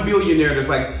the one billionaire that's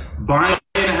like, buying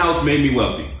a house made me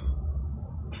wealthy.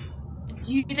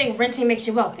 Do you think renting makes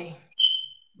you wealthy?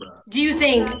 Do you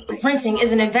think renting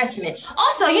is an investment?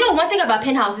 Also, you know, one thing about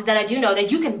penthouses that I do know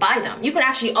that you can buy them. You can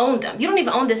actually own them. You don't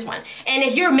even own this one. And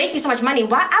if you're making so much money,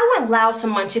 why I wouldn't allow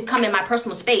someone to come in my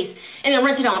personal space and then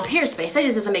rent it on a peer space? That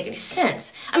just doesn't make any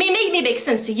sense. I mean, it may make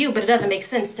sense to you, but it doesn't make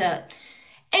sense to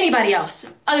anybody else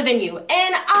other than you. And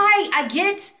I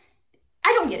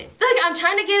don't get it. Like, I'm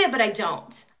trying to get it, but I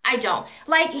don't.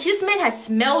 Like, his man has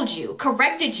smelled you,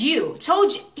 corrected you,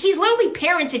 told you. He's literally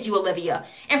parented you, Olivia,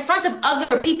 in front of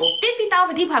other people.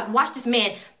 50,000 people have watched this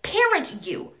man parent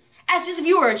you as if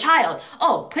you were a child.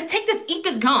 Oh, eat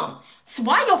this gum. So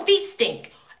why your feet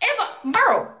stink?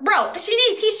 Bro,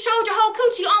 Shanice, he showed your whole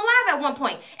coochie on live at one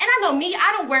point. And I know me,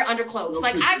 I don't wear underclothes.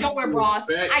 Like, I don't wear bras.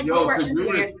 I don't wear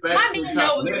underwear. My man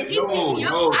knows that if he picks me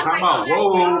up, I'm like,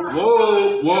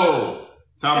 whoa.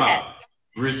 Time out.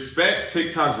 Respect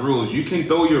TikTok's rules. You can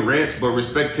throw your rants, but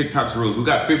respect TikTok's rules. We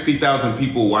got 50,000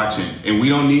 people watching, and we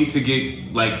don't need to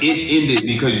get like it ended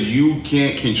because you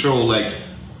can't control like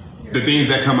the things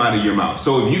that come out of your mouth.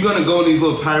 So if you're gonna go these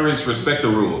little tyrants, respect the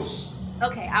rules.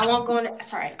 Okay, I won't go in.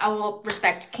 Sorry, I will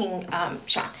respect King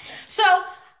Sean. So,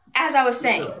 as I was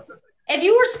saying, if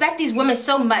you respect these women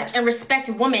so much and respect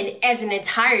women as an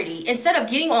entirety, instead of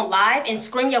getting on live and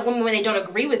screaming at women when they don't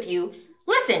agree with you,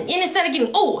 listen, and instead of getting,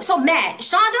 oh, so mad,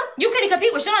 Shonda, you couldn't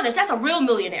compete with Shonda. That's a real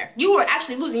millionaire. You were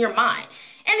actually losing your mind.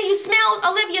 And then you smelled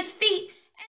Olivia's feet,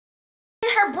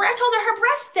 and her breath told her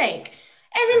breath stank.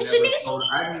 And then Shanice,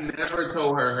 I never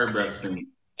told her breath stank.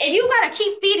 If you gotta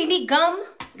keep feeding me gum,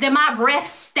 then my breath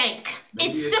stank.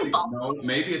 It's simple.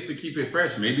 Maybe it's to keep it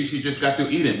fresh. Maybe she just got through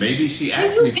eating. Maybe she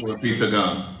asked me for a piece of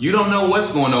gum. You don't know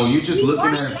what's going on. You're just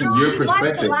looking at it from your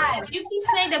perspective. You keep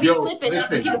saying that we flip it up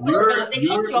and people flip it up. They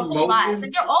hate your whole lives.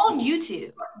 Like, they're all on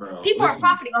YouTube. Bro, people are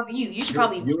profiting off of you. You should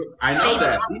probably I know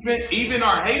that. Even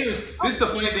our haters, this is the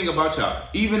funny thing about y'all.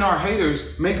 Even our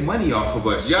haters make money off of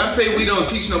us. Y'all say we don't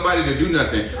teach nobody to do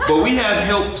nothing, but we have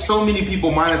helped so many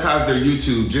people monetize their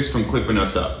YouTube just from clipping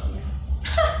us up.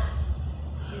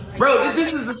 Bro,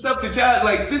 this is the stuff that y'all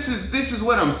like. This is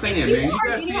what I'm saying, man. You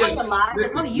guys see us.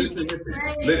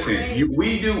 Listen.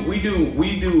 We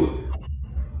do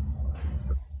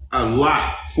a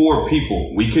lot for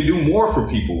people. We can do more for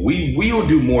people. We will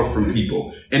do more for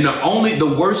people. And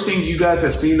the worst thing you guys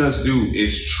have seen us do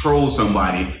is troll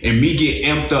somebody and me get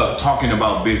amped up talking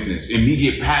about business and me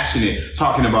get passionate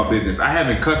talking about business. I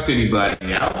haven't cussed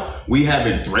anybody out. We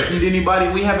haven't threatened anybody.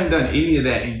 We haven't done any of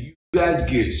that. And you guys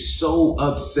get so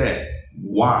upset.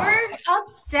 Why? We're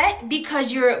upset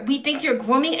because we think you're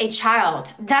grooming a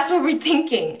child. That's what we're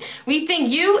thinking. We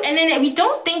think and then we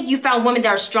don't think you found women that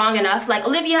are strong enough. Like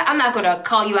Olivia, I'm not gonna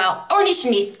call you out. Or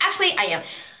Shanice, actually I am.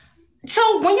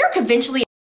 So when you're conventionally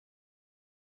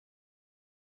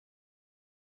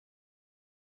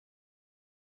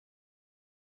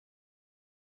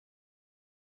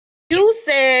You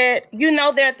said,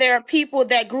 that there are people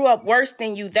that grew up worse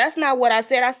than you. That's not what I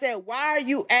said. I said, why are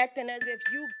you acting as if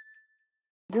you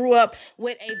grew up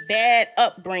with a bad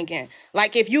upbringing?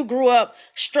 Like if you grew up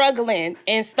struggling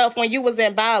and stuff when you was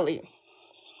in Bali.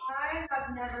 I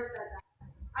have never said that.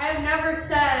 I have never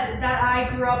said that I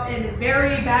grew up in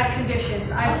very bad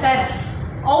conditions. I said,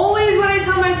 always when I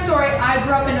tell my story, I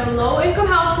grew up in a low-income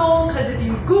household, because if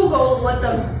you Google what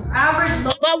the average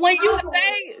but when you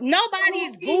say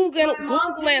nobody's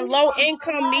Googling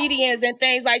low-income medians and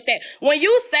things like that. When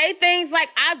you say things like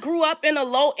I grew up in a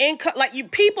low-income, like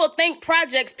people think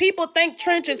projects, people think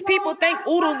trenches, people think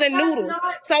oodles and noodles.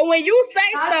 So when you say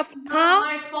stuff, not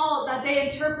my fault that they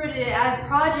interpreted it as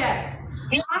projects.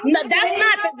 No, that's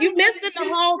not. You missed the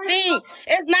whole thing.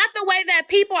 It's not the way that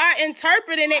people are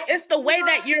interpreting it. It's the way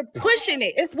that you're pushing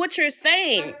it. It's what you're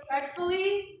saying.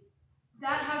 Respectfully,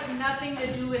 that has nothing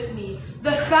to do with me.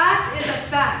 The fact is a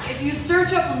fact. If you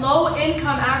search up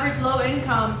average low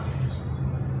income,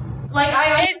 like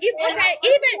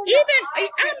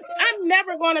I'm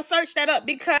never going to search that up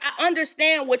because I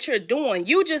understand what you're doing.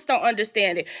 You just don't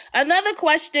understand it. Another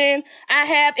question I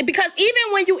have, because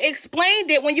even when you explained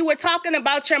it, when you were talking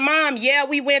about your mom, yeah,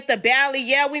 we went to Bali,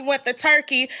 yeah, we went to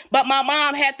Turkey, but my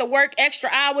mom had to work extra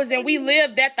hours and we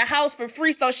lived at the house for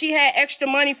free, so she had extra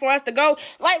money for us to go.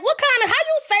 Like, how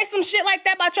you say some shit like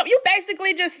that about you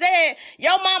basically just said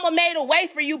your mama made a way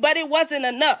for you, but it wasn't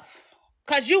enough.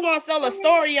 Because you want to sell a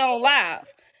story on live.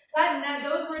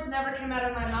 Those words never came out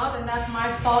of my mouth, and that's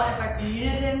my fault if I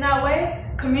communicated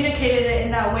it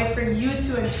in that way for you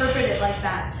to interpret it like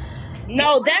that.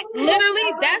 No, that's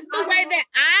the way that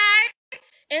I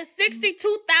and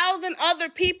 62,000 other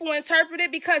people interpret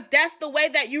it, because that's the way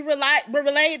that you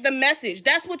relayed the message.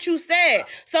 That's what you said.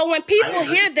 So when people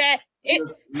hear that,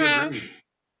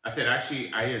 I said,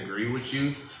 actually, I agree with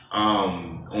you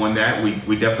on that.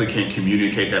 We definitely can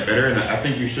communicate that better. And I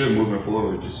think you should, moving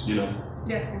forward, just,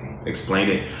 explain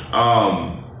it.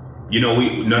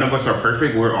 None of us are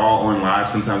perfect. We're all on live.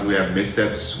 Sometimes we have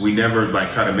missteps. We never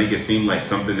try to make it seem like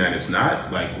something that it's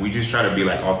not. We just try to be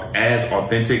as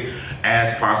authentic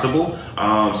as possible.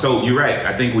 So you're right.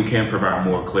 I think we can provide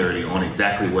more clarity on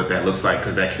exactly what that looks like,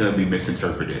 because that could be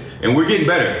misinterpreted. And we're getting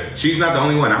better. She's not the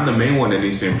only one. I'm the main one that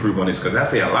needs to improve on this, because I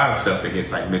say a lot of stuff that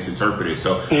gets misinterpreted.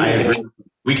 So I agree.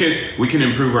 We can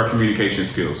improve our communication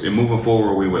skills, and moving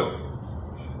forward, we will.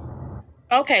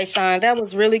 Okay, Sean, that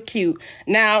was really cute.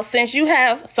 Now, since you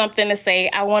have something to say,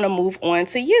 I want to move on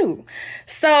to you.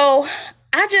 So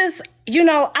you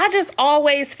know, I just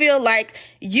always feel like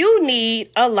you need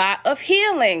a lot of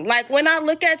healing. Like when I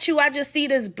look at you, I just see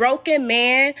this broken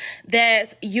man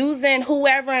that's using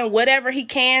whoever and whatever he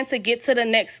can to get to the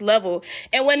next level.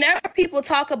 And whenever people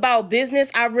talk about business,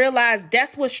 I realize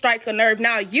that's what strikes a nerve.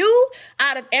 Now, you,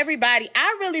 out of everybody,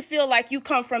 I really feel like you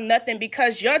come from nothing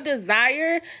because your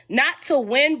desire not to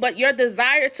win, but your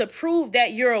desire to prove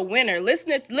that you're a winner.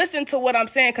 Listen to what I'm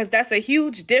saying, because that's a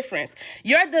huge difference.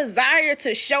 Your desire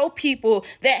to show people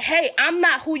that, hey, I'm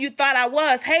not who you thought I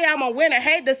was. Hey, I'm a winner.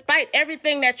 Hey, despite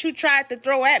everything that you tried to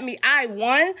throw at me, I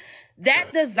won.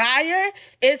 That desire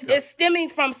is stemming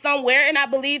from somewhere, and I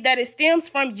believe that it stems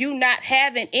from you not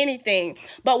having anything.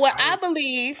 But what I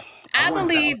believe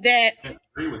that, I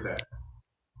agree with that.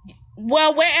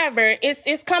 well, wherever,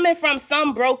 it's coming from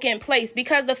some broken place,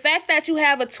 because the fact that you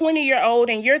have a 20-year-old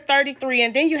and you're 33,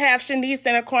 and then you have Shanice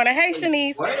in a corner. Hey,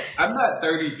 Shanice. What? I'm not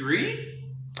 33.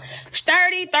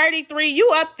 30, 33,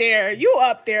 you up there.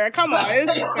 Come on.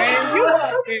 You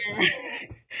up there.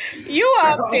 You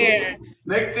up there.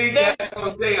 Next thing I'm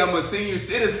gonna say, I'm a senior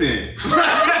citizen.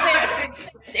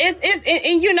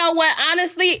 And you know what?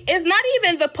 Honestly, it's not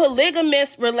even the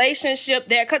polygamous relationship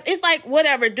there, because it's like,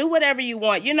 whatever, do whatever you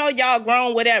want. You know, y'all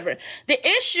grown, whatever. The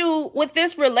issue with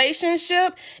this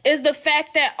relationship is the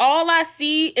fact that all I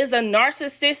see is a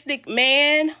narcissistic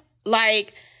man,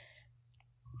 like,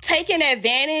 taking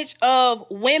advantage of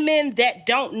women that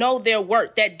don't know their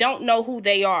worth, that don't know who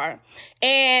they are.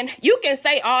 And you can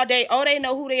say all day, oh, they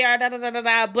know who they are, da, da, da, da,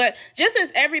 da. But just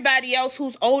as everybody else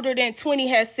who's older than 20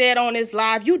 has said on this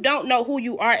live, you don't know who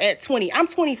you are at 20. I'm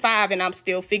 25 and I'm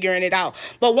still figuring it out.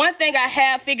 But one thing I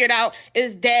have figured out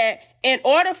is that in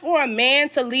order for a man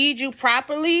to lead you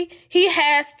properly, he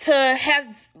has to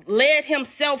have led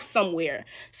himself somewhere.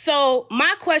 So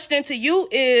my question to you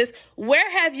is, where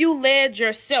have you led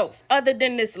yourself other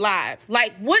than this live?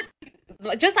 Like, what,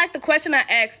 just like the question I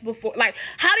asked before, like,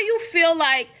 how do you feel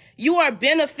like you are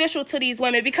beneficial to these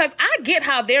women? Because I get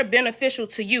how they're beneficial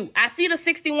to you. I see the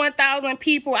 61,000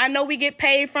 people. I know we get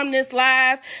paid from this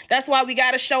live. That's why we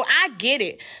got a show. I get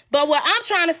it. But what I'm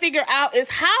trying to figure out is,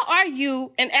 how are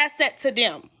you an asset to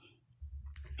them?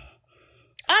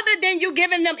 Other than you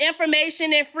giving them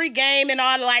information and free game and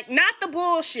all, like, not the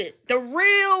bullshit, the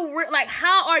real, like,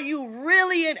 how are you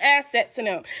really an asset to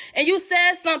them? And you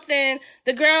said something,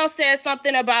 the girl said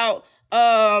something about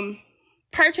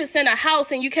purchasing a house,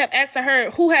 and you kept asking her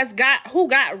who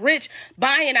got rich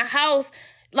buying a house.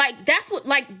 Like, that's what,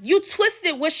 like, you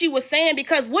twisted what she was saying,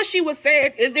 because what she was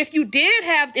saying is, if you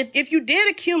did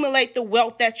accumulate the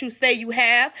wealth that you say you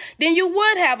have, then you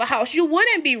would have a house. You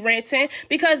wouldn't be renting,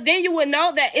 because then you would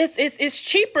know that it's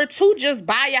cheaper to just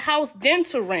buy a house than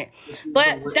to rent.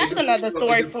 But that's another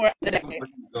story for another day.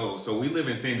 So we live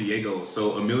in San Diego.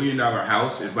 So $1 million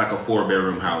house is like a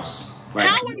 4-bedroom house. Like,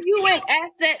 how are you an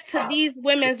asset to these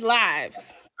women's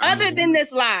lives, other than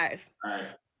this live? All right.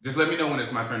 Just let me know when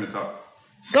it's my turn to talk.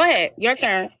 Go ahead, your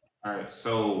turn. All right.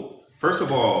 So first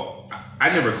of all,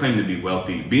 I never claimed to be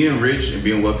wealthy. Being rich and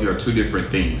being wealthy are two different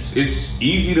things. It's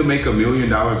easy to make $1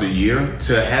 million a year.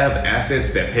 To have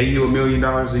assets that pay you $1 million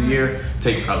a year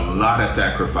takes a lot of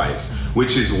sacrifice,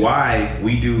 which is why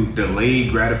we do delayed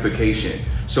gratification.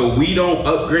 So we don't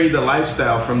upgrade the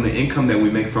lifestyle from the income that we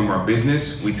make from our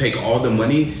business. We take all the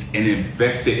money and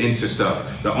invest it into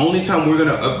stuff. The only time we're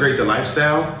gonna upgrade the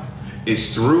lifestyle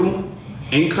is through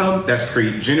income that's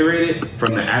generated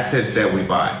from the assets that we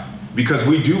buy. Because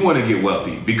we do want to get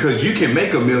wealthy. Because you can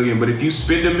make $1 million, but if you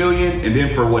spend $1 million and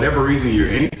then for whatever reason your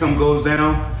income goes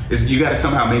down, you got to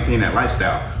somehow maintain that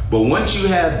lifestyle. But once you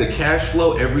have the cash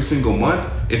flow every single month,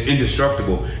 it's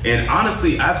indestructible. And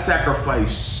honestly, I've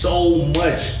sacrificed so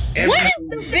much. What is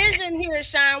the vision here,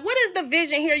 Sean? What is the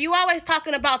vision here? You always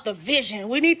talking about the vision.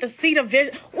 We need to see the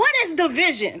vision. What is the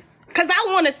vision? Because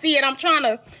I want to see it. I'm trying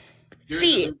to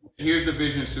see it. Here's the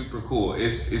vision. Super cool.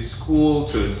 It's cool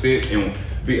to sit and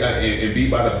be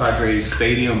by the Padres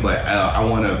stadium, but I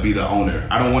want to be the owner.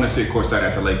 I don't want to sit courtside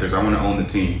at the Lakers. I want to own the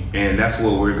team, and that's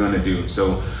what we're going to do.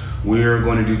 So we're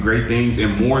going to do great things,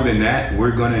 and more than that,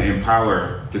 we're going to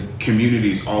empower the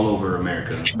communities all over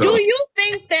America. So, do you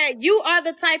think that you are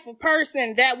the type of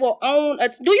person that will own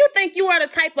do you think you are the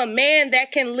type of man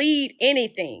that can lead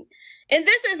anything? And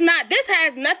this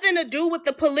has nothing to do with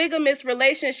the polygamous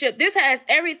relationship. This has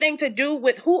everything to do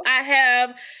with who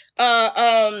I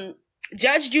have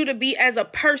judged you to be as a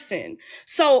person.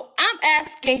 So I'm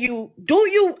asking you, do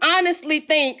you honestly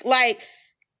think like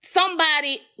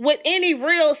somebody with any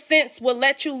real sense will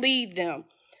let you lead them?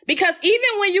 Because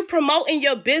even when you promoting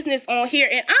your business on here,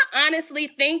 and I honestly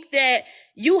think that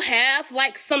you have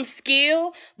like some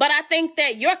skill, but I think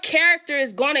that your character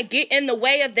is going to get in the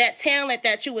way of that talent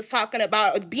that you was talking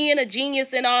about, being a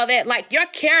genius and all that. Like your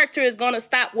character is going to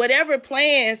stop whatever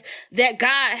plans that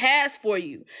God has for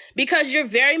you, because you're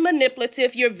very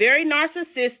manipulative. You're very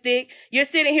narcissistic. You're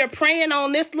sitting here preying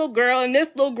on this little girl and this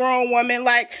little grown woman.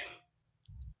 Like,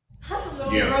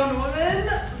 grown woman.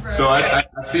 So I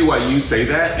see why you say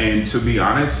that, and to be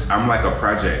honest, I'm like a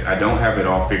project. I don't have it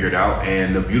all figured out,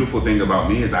 and the beautiful thing about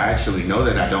me is I actually know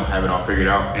that I don't have it all figured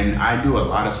out, and I do a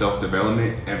lot of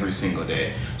self-development every single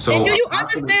day. So, and do you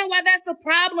understand why that's the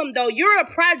problem, though? You're a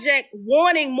project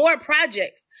wanting more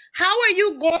projects. How are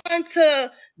you going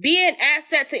to be an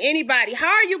asset to anybody?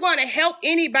 How are you going to help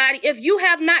anybody if you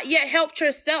have not yet helped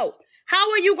yourself? How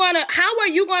are you gonna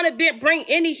bring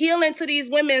any healing to these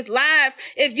women's lives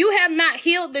if you have not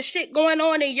healed the shit going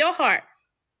on in your heart?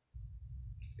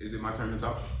 Is it my turn to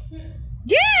talk?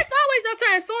 Yeah, it's always your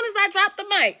turn. As soon as I drop the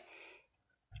mic.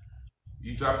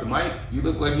 You dropped the mic? You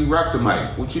look like you rocked the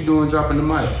mic. What you doing dropping the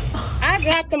mic? I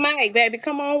dropped the mic, baby.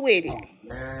 Come on with it. Oh,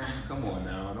 man, come on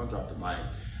now. Don't drop the mic.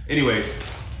 Anyways,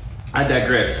 I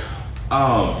digress.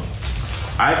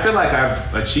 I feel like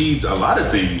I've achieved a lot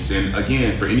of things. And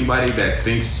again, for anybody that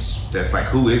thinks that's like,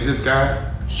 who is this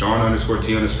guy?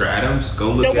 Sean_T_Adams.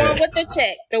 Go look at the one with the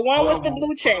check. The one with the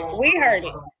blue check. We heard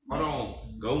it. Hold on.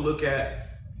 Go look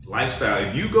at lifestyle.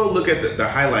 If you go look at the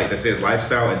highlight that says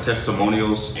lifestyle and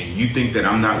testimonials and you think that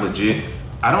I'm not legit,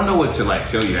 I don't know what to like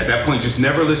tell you. At that point, just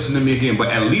never listen to me again, but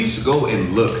at least go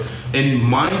and look. And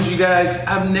mind you guys,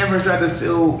 I've never tried to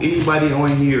sell anybody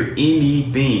on here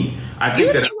anything. I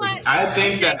think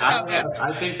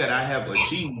that I have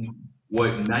achieved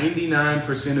what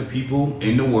 99% of people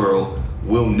in the world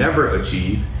will never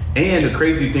achieve. And the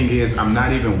crazy thing is, I'm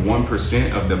not even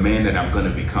 1% of the man that I'm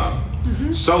gonna become.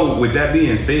 So with that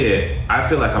being said, I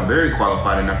feel like I'm very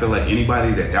qualified, and I feel like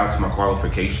anybody that doubts my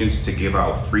qualifications to give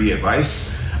out free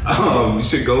advice, you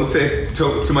should go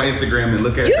to my Instagram and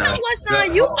look at. You know what,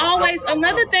 Sean? You always,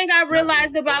 another thing I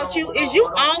realized about you is you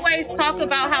always talk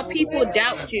about how people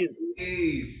doubt you.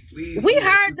 Please. We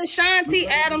heard the Sean T.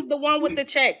 Adams, the one with the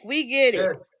check. We get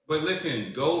it. But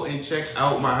listen, go and check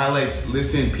out my highlights.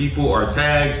 Listen, people are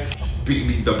tagged.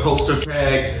 The poster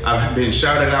tagged. I've been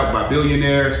shouted out by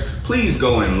billionaires. Please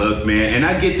go and look, man. And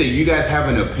I get that you guys have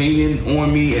an opinion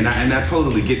on me, and I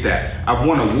totally get that. I've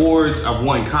won awards. I've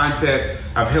won contests.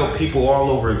 I've helped people all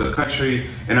over the country,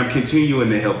 and I'm continuing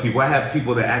to help people. I have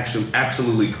people that actually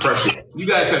absolutely crush it. You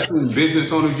guys have seen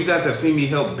business owners. You guys have seen me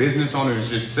help business owners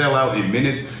just sell out in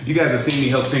minutes. You guys have seen me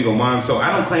help single moms. So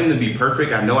I don't claim to be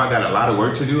perfect. I know I got a lot of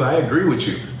work to do. I agree with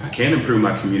you. I can improve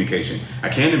my communication. I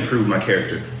can improve my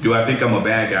character. Do I think I'm a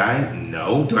bad guy?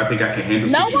 No. Do I think I can handle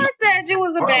situations? No one said you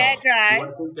was a bad guy. Do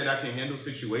I think that I can handle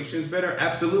situations better?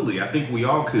 Absolutely. I think we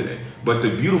all could. But the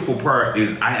beautiful part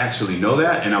is I actually know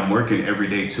that, and I'm working every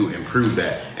day to improve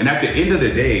that. And at the end of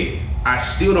the day, I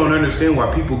still don't understand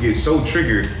why people get so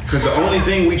triggered, because the only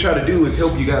thing we try to do is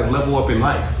help you guys level up in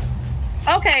life.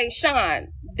 Okay, Sean,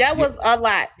 that was a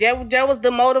lot. That was the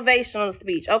motivational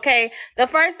speech. Okay, the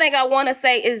first thing I want to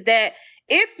say is that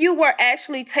if you were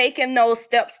actually taking those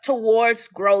steps towards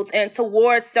growth and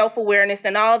towards self-awareness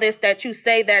and all this that you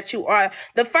say that you are,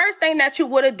 the first thing that you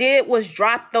would have did was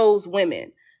drop those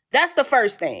women. That's the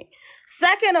first thing.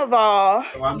 Second of all,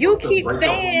 you keep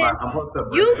saying,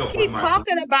 you keep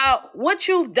talking about what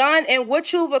you've done and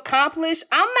what you've accomplished.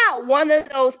 I'm not one of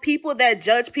those people that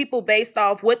judge people based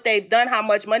off what they've done, how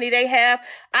much money they have.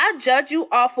 I judge you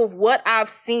off of what I've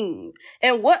seen.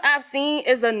 And what I've seen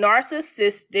is a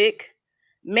narcissistic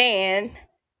man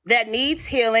that needs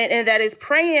healing and that is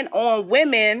preying on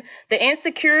women, the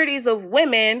insecurities of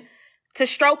women, to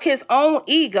stroke his own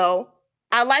ego.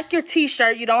 I like your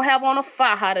t-shirt. You don't have on a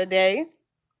faja today.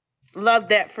 Love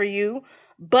that for you.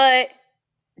 But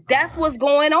that's what's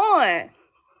going on.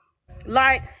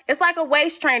 Like, it's like a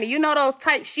waist trainer. You know those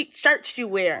tight shirts you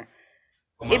wear?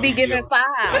 It be giving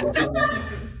five.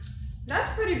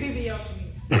 That's pretty BBL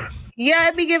to me. Yeah,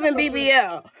 it be giving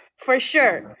BBL for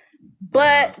sure.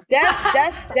 But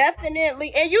that's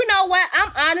definitely, and you know what?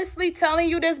 I'm honestly telling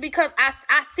you this because I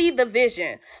see the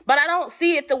vision, but I don't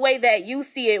see it the way that you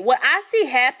see it. What I see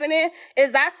happening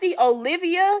is I see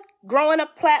Olivia growing a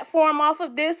platform off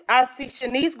of this. I see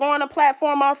Shanice growing a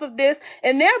platform off of this,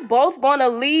 and they're both going to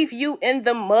leave you in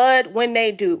the mud when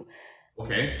they do.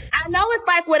 Okay. I know it's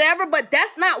like whatever, but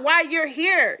that's not why you're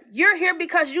here. You're here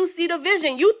because you see the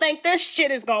vision. You think this shit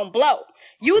is gonna blow.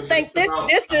 You think this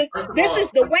is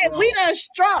the way we done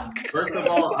struck. First of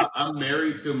all, I'm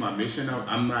married to my mission.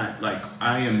 I'm not like,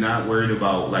 I am not worried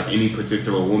about like any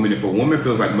particular woman. If a woman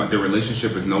feels like the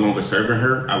relationship is no longer serving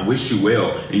her, I wish you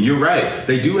well. And you're right,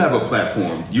 they do have a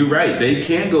platform. You're right, they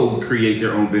can go create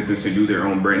their own business and do their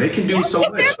own brand. They can do so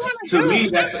much. To me,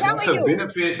 that's a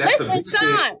benefit. Listen,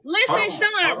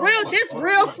 Sean, this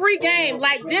real free game,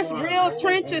 like this real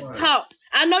trenches talk.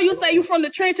 I know you say you from the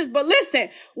trenches, but listen,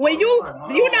 when you know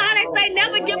how they say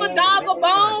never give a dog a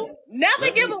bone,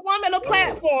 never give a woman a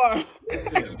platform.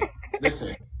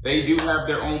 Listen, they do have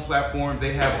their own platforms.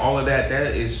 They have all of that.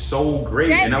 That is so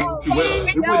great. And I want you well.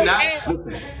 You would not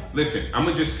listen. I'm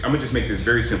gonna just make this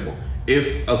very simple.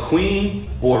 If a queen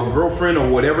or a girlfriend or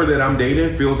whatever that I'm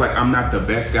dating feels like I'm not the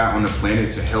best guy on the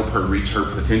planet to help her reach her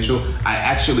potential, I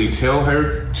actually tell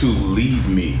her to leave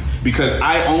me, because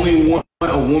I only want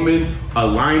a woman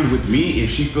aligned with me if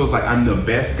she feels like I'm the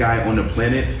best guy on the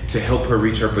planet to help her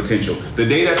reach her potential. The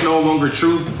day that's no longer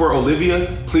true for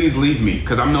Olivia, please leave me,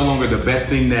 because I'm no longer the best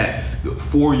thing that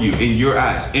for you in your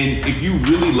eyes. And if you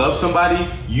really love somebody,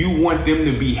 you want them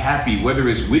to be happy, whether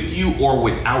it's with you or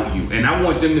without you. And I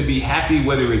want them to be happy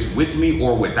whether it's with me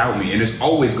or without me. And it's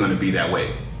always going to be that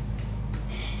way.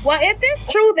 Well, if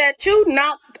it's true that you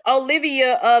knocked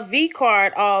Olivia a V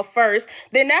card off first,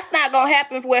 then that's not gonna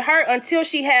happen with her until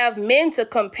she have men to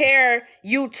compare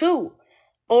you to,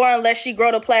 or unless she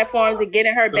grow the platforms and get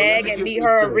in her bag and be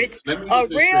her a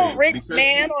real rich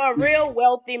man or a real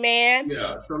wealthy man.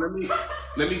 Yeah. So let me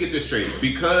get this straight.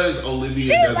 Because Olivia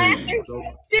she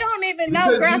don't even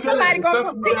know, girl. Somebody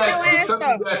gonna pick your ass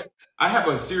up. I have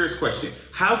a serious question.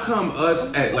 How come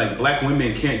us at like black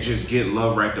women can't just get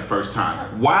love right the first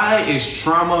time? Why is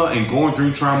trauma and going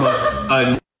through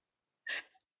trauma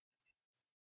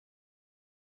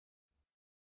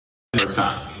first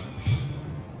time?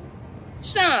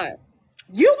 Sean,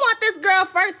 you want this girl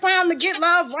first time to get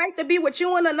love right to be with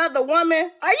you and another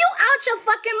woman? Are you out your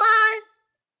fucking mind?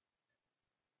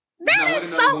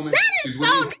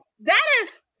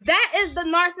 That is the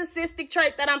narcissistic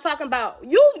trait that I'm talking about.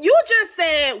 You just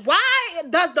said, why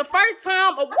does the first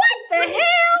time, what the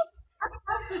hell?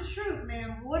 That's the truth,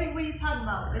 man. What are you talking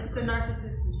about? It's the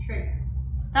narcissistic trait.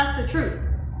 That's the truth.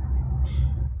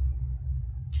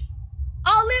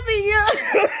 Olivia.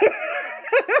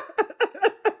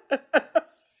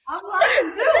 I'm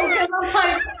laughing too, because I'm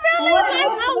like,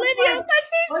 Olivia, because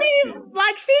she seems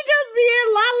like she just be in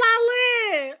La La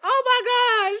Land. Oh my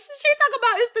gosh. She talk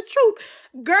about it's the truth.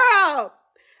 Girl,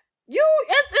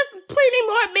 it's plenty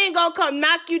more men gonna come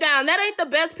knock you down. That ain't the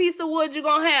best piece of wood you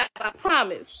gonna have, I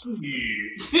promise.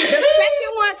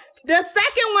 The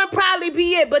second one probably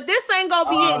be it, but this ain't gonna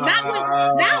be it. Not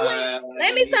when.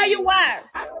 Let me tell you why.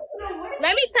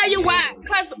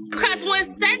 Cause when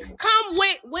sex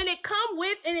when it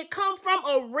come from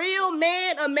a real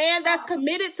man, a man that's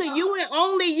committed to you and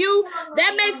only you,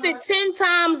 that makes it 10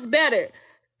 times better.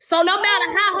 So no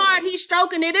matter how hard he's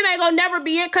stroking it, it ain't gonna never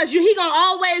be it, cause he gonna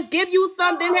always give you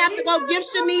something, have to go give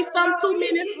Shanice some 2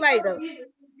 minutes later.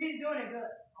 He's doing it good.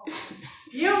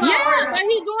 Yeah, but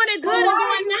he doing it good and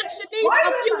gonna knock Shanice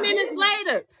a few minutes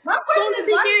later. As soon as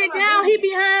he get it down, he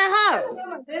behind her.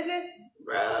 Business.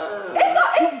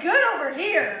 It's good over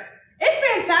here.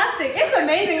 It's fantastic. It's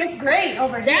amazing. It's great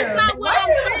over here. That's not what I'm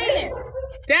saying.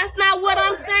 That's not what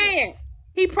I'm saying.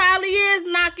 He probably is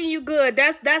knocking you good.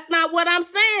 That's not what I'm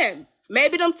saying.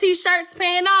 Maybe them t-shirts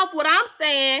paying off. What I'm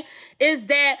saying is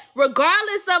that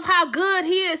regardless of how good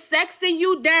he is sexing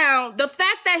you down, the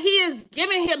fact that he is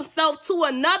giving himself to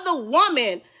another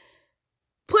woman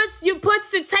takes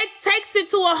it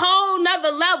to a whole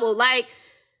nother level. Like,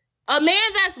 a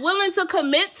man that's willing to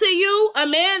commit to you, a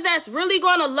man that's really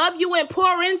going to love you and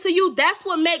pour into you, that's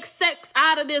what makes sex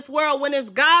out of this world when it's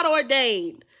God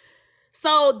ordained.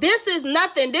 So this is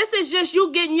nothing. This is just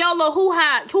you getting your little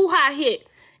hoo-ha hit.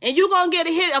 And you're going to get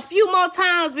a hit a few more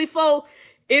times before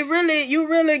you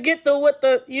really get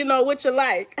what you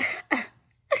like.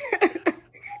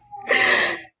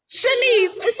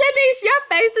 Shanice, your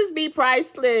faces be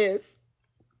priceless.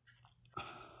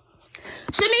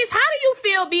 Shanice, how do you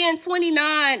feel being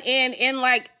 29 and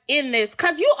like in this?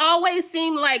 Cause you always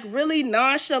seem like really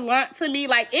nonchalant to me.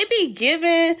 Like it be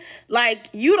given like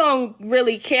you don't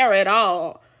really care at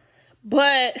all.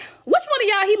 But which one of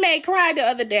y'all he made cry the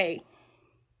other day?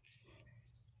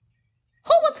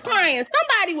 Who was crying?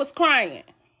 Somebody was crying.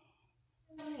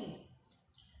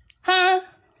 Huh?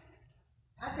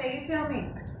 I say you tell me.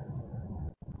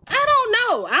 I don't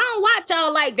know. I don't watch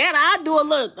y'all like that. I do a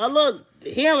look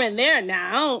here and there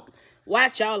now.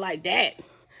 watch y'all like that.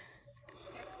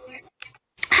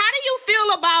 How do you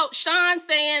feel about Sean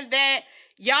saying that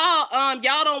y'all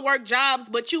don't work jobs,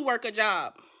 but you work a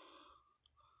job?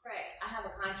 Right. I have a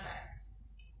contract.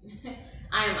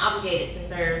 I am obligated to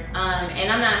serve.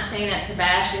 And I'm not saying that to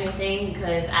bash anything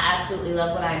because I absolutely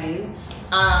love what I do.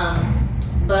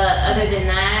 But other than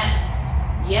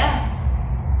that, yeah.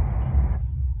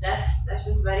 That's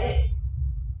just about it.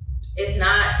 It's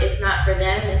not for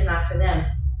them, it's not for them.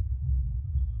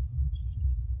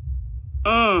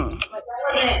 But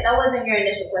that wasn't your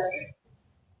initial question.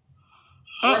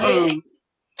 Was it?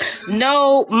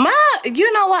 No,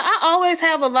 you know what? I always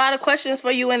have a lot of questions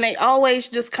for you and they always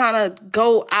just kind of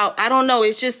go out. I don't know.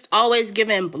 It's just always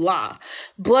giving blah.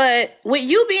 But with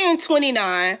you being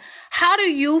 29, how do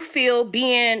you feel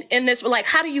being in this? Like,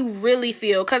 how do you really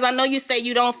feel? Because I know you say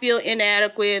you don't feel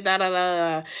inadequate, da, da,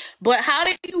 da. But how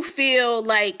do you feel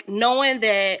like knowing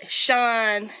that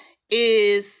Sean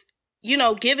is, you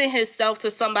know, giving himself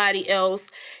to somebody else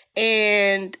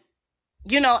and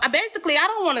you know, I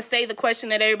don't want to say the question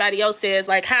that everybody else says,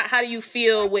 like, how do you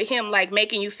feel with him, like,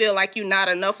 making you feel like you're not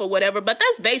enough or whatever, but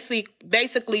that's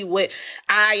basically what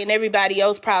I and everybody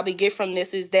else probably get from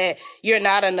this is that you're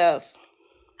not enough.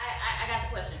 I got the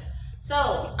question.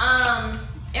 So,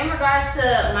 in regards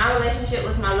to my relationship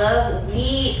with my love,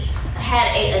 we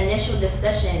had an initial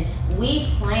discussion. We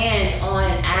planned on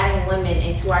adding women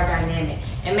into our dynamic.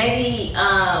 And maybe,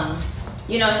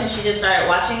 you know, since you just started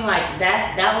watching, like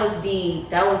that was the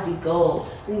goal.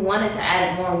 We wanted to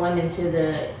add more women to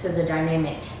the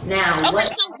dynamic. Now, okay,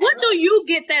 so what do you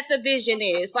get that the vision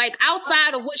is? Like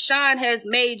outside of what Sean has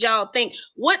made y'all think,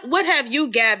 what have you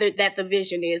gathered that the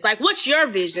vision is? Like, what's your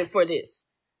vision for this?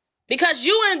 Because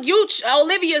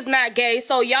Olivia's not gay,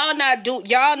 so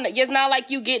it's not like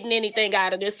you getting anything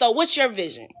out of this. So what's your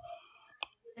vision?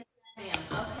 Okay,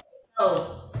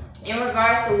 so in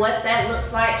regards to what that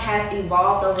looks like has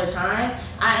evolved over time,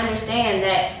 I understand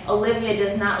that Olivia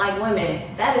does not like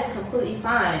women. That is completely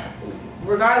fine.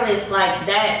 Regardless, like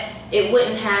that, it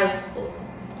wouldn't have,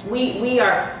 we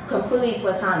are completely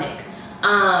platonic.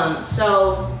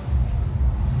 So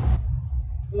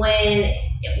when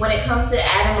it comes to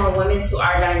adding more women to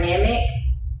our dynamic,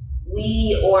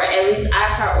 or at least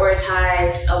I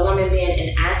prioritize a woman being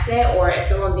an asset or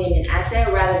someone being an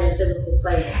asset rather than physical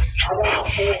pleasure. I don't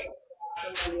care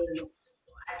about someone being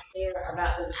I care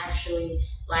about them actually,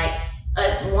 like,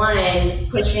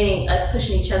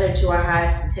 pushing each other to our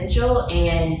highest potential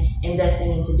and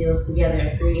investing into deals together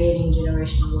and creating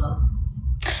generational wealth.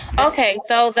 Okay,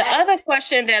 so the other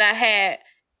question that I had.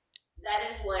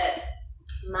 That is what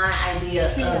my idea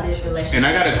of this relationship. And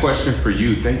I got a question for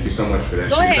you. Thank you so much for that.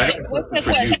 Go ahead. What's your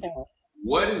question?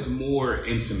 What is more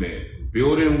intimate,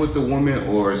 building with the woman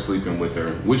or sleeping with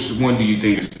her? Which one do you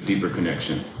think is a deeper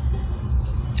connection?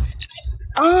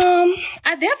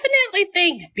 I definitely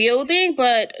think building,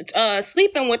 but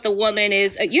sleeping with the woman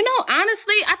is,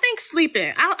 honestly, I think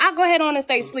sleeping. I'll go ahead on and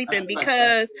say sleeping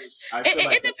because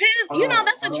it depends.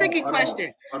 That's a tricky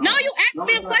question. No, you asked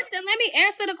me a question. Let me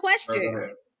answer the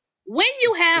question. When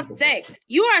you have sex,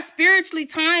 you are spiritually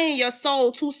tying your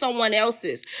soul to someone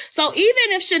else's. So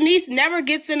even if Shanice never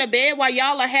gets in a bed while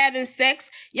y'all are having sex,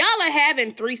 y'all are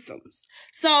having threesomes.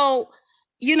 So,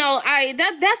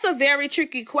 that's a very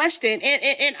tricky question.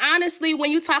 And honestly,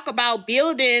 when you talk about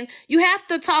building, you have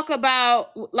to talk about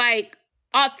like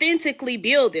authentically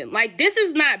building. Like, this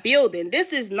is not building.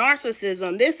 This is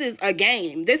narcissism. This is a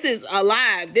game. This is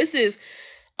alive. This is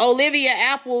Olivia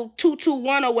Apple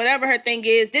 221 or whatever her thing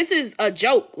is. This is a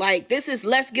joke. Like, this is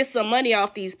let's get some money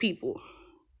off these people.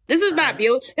 This is not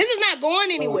build. This is not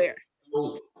going anywhere.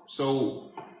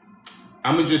 So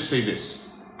I'm gonna just say this.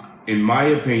 In my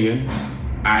opinion,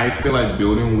 I feel like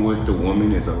building with the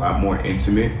woman is a lot more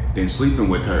intimate than sleeping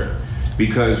with her,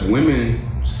 because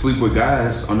women sleep with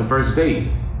guys on the first date.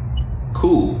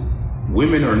 Cool.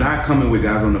 Women are not coming with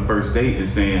guys on the first date and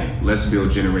saying, let's build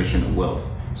generational wealth.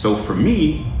 So for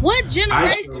me, what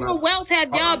generational wealth have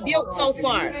y'all built so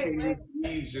far?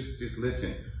 Please just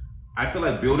listen. I feel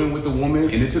like building with a woman,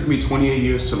 and it took me 28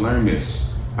 years to learn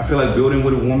this. I feel like building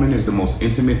with a woman is the most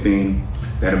intimate thing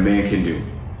that a man can do.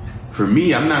 For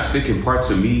me, I'm not sticking parts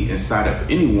of me inside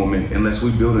of any woman unless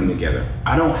we're building together.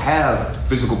 I don't have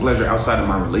physical pleasure outside of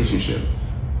my relationship.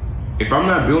 If I'm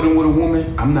not building with a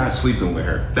woman, I'm not sleeping with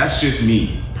her. That's just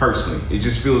me personally. It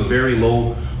just feels very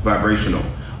low vibrational.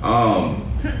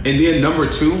 And then number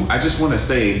two, I just want to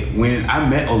say, when I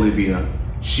met Olivia,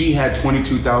 she had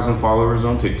 22,000 followers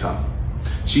on TikTok.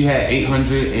 She had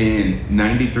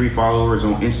 893 followers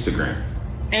on Instagram.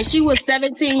 And she was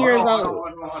 17 years old.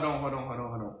 Hold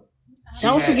on.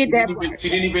 Don't forget that part. She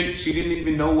didn't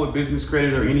even know what business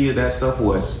credit or any of that stuff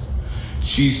was.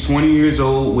 She's 20 years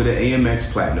old with an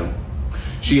AMX Platinum.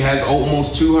 She has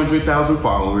almost 200,000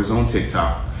 followers on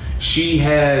TikTok. She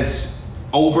has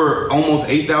over almost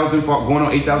 8,000, going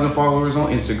on 8,000 followers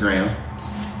on Instagram.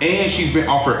 And she's been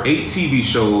offered 8 TV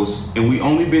shows, and we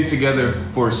only been together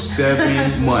for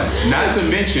 7 months. Not to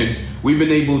mention, we've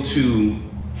been able to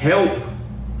help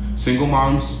single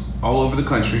moms all over the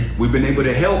country. We've been able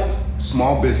to help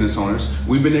small business owners.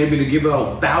 We've been able to give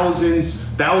out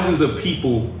thousands of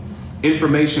people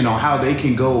information on how they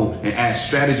can go and add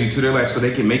strategy to their life so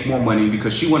they can make more money,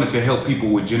 because she wanted to help people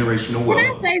with generational wealth.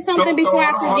 Can I say something before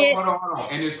I forget? Hold on.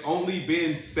 And it's only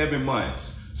been 7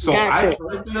 months. So Gotcha. I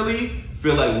personally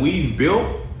feel like we've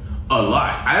built a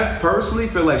lot. I personally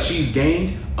feel like she's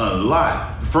gained a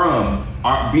lot from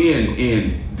being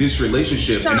in this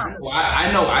relationship. And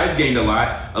I know I've gained a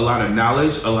lot of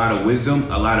knowledge, a lot of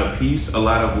wisdom, a lot of peace, a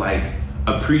lot of like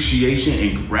appreciation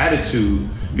and gratitude,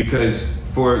 because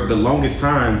for the longest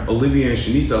time, Olivia and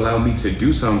Shanice allowed me to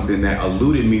do something that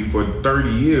eluded me for 30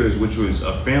 years, which was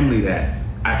a family that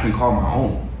I can call my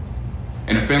own.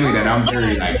 And a family that I'm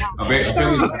very like, a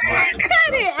family that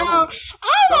Cut it out.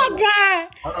 Oh my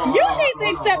God. You need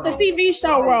to accept the TV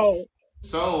show role.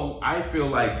 So I feel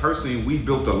like personally, we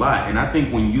built a lot. And I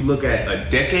think when you look at a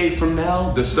decade from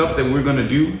now, the stuff that we're gonna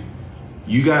do,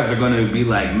 you guys are gonna be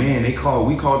like, man, we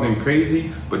called them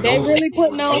crazy, but They those really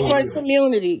putting on so for the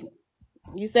community.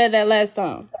 You said that last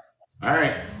time. All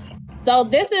right. So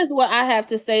this is what I have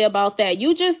to say about that.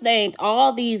 You just named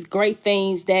all these great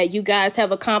things that you guys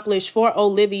have accomplished for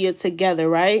Olivia together,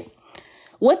 right?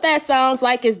 What that sounds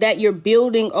like is that you're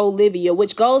building Olivia,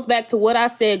 which goes back to what I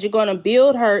said. You're going to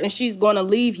build her and she's going to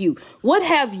leave you. What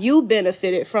have you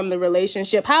benefited from the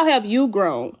relationship? How have you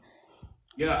grown?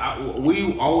 Yeah,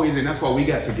 we always, and that's why we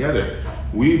got together.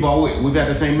 We've got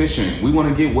the same mission. We want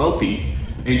to get wealthy.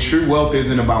 And true wealth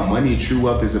isn't about money. True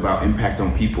wealth is about impact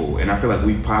on people. And I feel like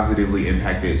we've positively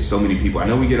impacted so many people. I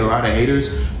know we get a lot of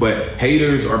haters, but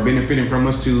haters are benefiting from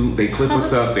us too. They clip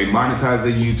us up. They monetize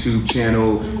their YouTube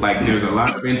channel. Like, there's a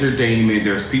lot of entertainment.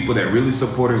 There's people that really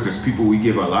support us. There's people we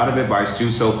give a lot of advice to.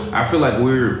 So I feel like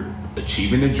we're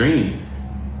achieving a dream.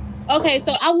 Okay,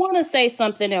 so I want to say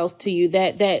something else to you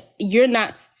that you're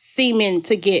not seeming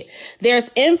to get.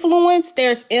 There's influence,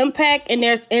 there's impact, and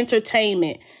there's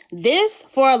entertainment. This,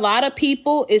 for a lot of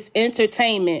people, is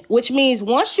entertainment, which means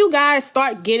once you guys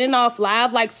start getting off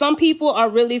live, like some people are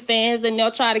really fans and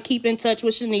they'll try to keep in touch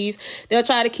with Shanice. They'll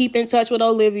try to keep in touch with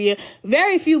Olivia.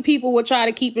 Very few people will try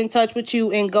to keep in touch with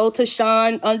you and go to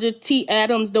Sean under T.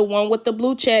 Adams, the one with the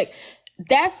blue check.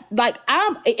 That's like,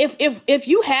 if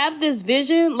you have this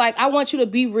vision, like, I want you to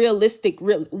be realistic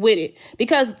with it,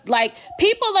 because like,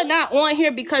 people are not on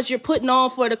here because you're putting on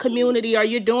for the community or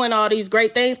you're doing all these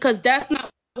great things, because that's not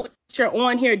what you're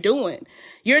on here doing.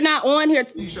 You're not on here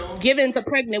giving to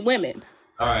pregnant women.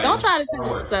 All right. Don't try to change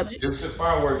the subject. It's a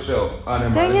fireworks show. Oh,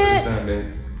 never Dang mind. it. It's done,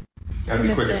 then. Gotta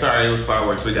be quicker. Sorry, it was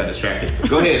fireworks. We got distracted.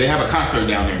 Go ahead. They have a concert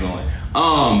down there going.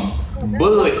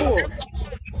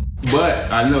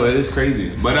 But I know it is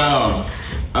crazy. But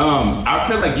I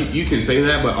feel like you can say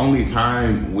that, but only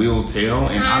time will tell.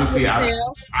 And honestly,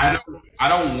 I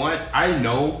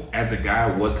know as a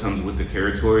guy what comes with the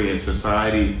territory, and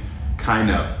society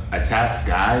kind of attacks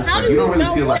guys. How like, do you don't really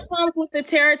see what comes with the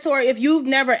territory if you've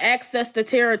never accessed the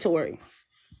territory?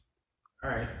 All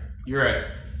right, you're right.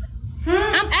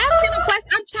 I'm asking a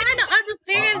question. I'm trying to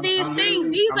understand these things.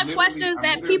 These are questions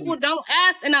that people don't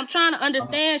ask, and I'm trying to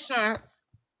understand, Sean.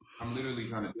 I'm literally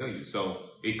trying to tell you. So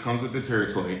it comes with the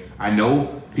territory. I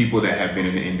know people that have been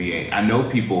in the NBA. I know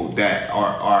people that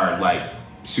are like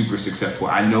super successful.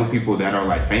 I know people that are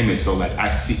like famous. So like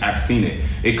I've seen it.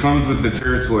 It comes with the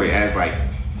territory as like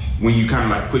when you kind of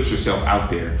like put yourself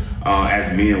out there.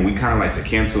 As men, we kind of like to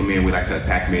cancel men. We like to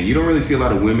attack men. You don't really see a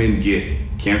lot of women get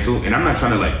canceled. And I'm not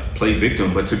trying to like play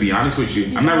victim, but to be honest with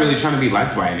you, I'm not really trying to be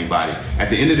liked by anybody.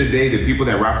 At the end of the day, the people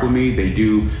that rock with me, they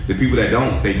do. The people that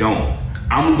don't, they don't.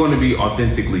 I'm going to be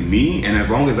authentically me, and as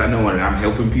long as I know that I'm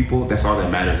helping people, that's all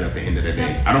that matters at the end of the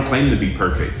day. I don't claim to be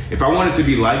perfect. If I wanted to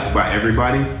be liked by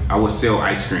everybody, I would sell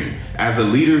ice cream. As a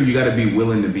leader, you got to be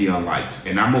willing to be unliked,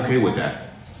 and I'm okay with that.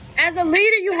 As a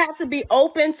leader, you have to be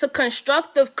open to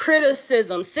constructive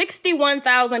criticism.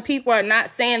 61,000 people are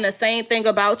not saying the same thing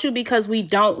about you because we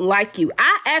don't like you.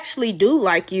 I actually do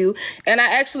like you, and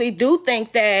I actually do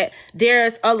think that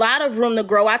there's a lot of room to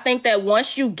grow. I think that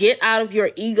once you get out of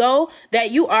your ego, that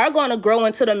you are going to grow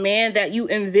into the man that you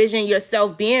envision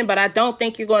yourself being, but I don't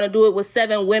think you're going to do it with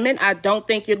 7 women. I don't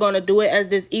think you're going to do it as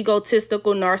this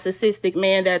egotistical, narcissistic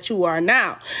man that you are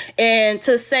now. And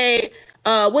to say,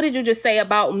 what did you just say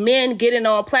about men getting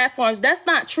on platforms? That's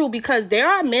not true, because there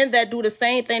are men that do the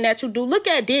same thing that you do. Look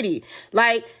at Diddy.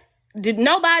 Like,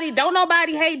 don't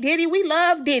nobody hate Diddy. We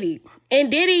love Diddy. And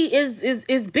Diddy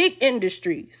is big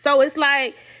industry. So it's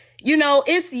like, you know,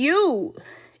 it's you.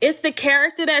 It's the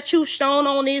character that you've shown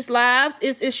on these lives.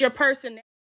 It's your personality.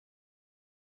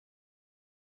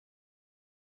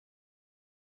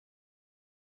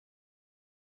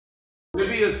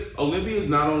 Olivia's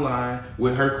not online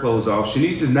with her clothes off.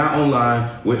 Shanice is not online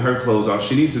with her clothes off.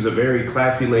 Shanice is a very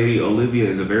classy lady. Olivia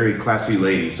is a very classy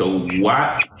lady. So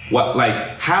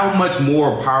how much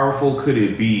more powerful could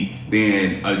it be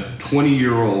than a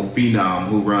 20-year-old phenom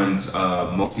who runs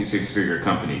a multi-six-figure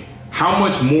company? How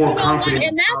much more confident?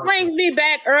 And that brings me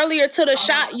back earlier to the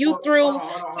shot you threw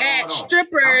at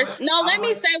strippers. No, let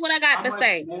me say what I got to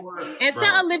say.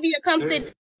 Until Olivia comes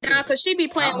sit down, because she be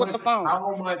playing with the phone.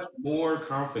 How much more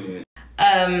confident?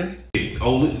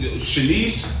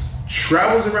 Shanice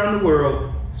travels around the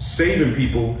world saving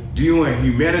people, doing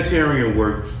humanitarian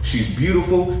work. She's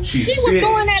beautiful. She was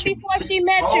doing that before she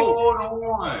met you. Hold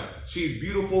on. She's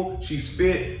beautiful. She's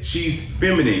fit. She's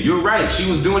feminine. You're right. She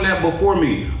was doing that before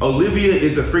me. Olivia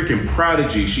is a freaking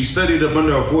prodigy. She studied up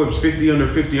under a Forbes 50 under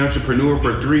 50 entrepreneur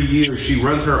for 3 years. She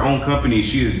runs her own company.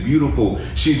 She is beautiful.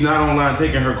 She's not online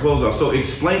taking her clothes off. So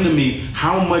explain to me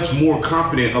how much more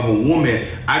confident of a woman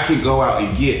I can go out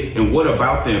and get, and what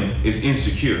about them is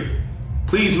insecure?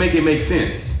 Please make it make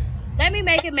sense. Let me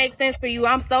make it make sense for you.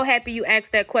 I'm so happy you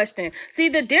asked that question. See,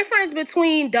 the difference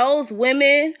between those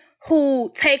women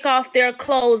who take off their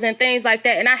clothes and things like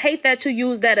that, and I hate that you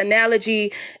use that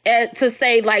analogy to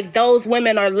say like those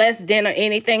women are less than or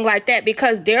anything like that,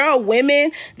 because there are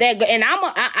women that, and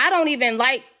I don't even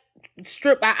like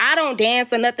strip. I don't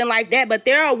dance or nothing like that, but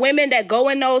there are women that go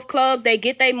in those clubs, they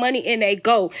get their money and they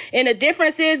go. And the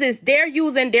difference is they're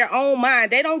using their own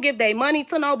mind. They don't give their money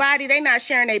to nobody. They not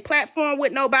sharing their platform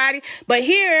with nobody. But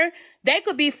here, they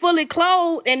could be fully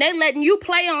clothed and they letting you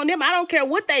play on them. I don't care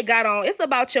what they got on. It's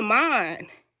about your mind.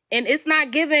 And it's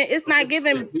not giving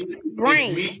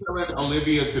brain. If me telling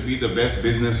Olivia to be the best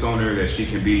business owner that she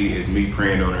can be is me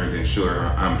praying on her, then sure,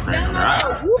 I'm praying on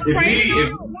her.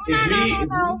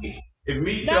 If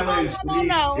me telling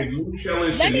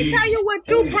Shanice, let me tell you what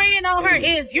you praying on her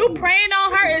is. You praying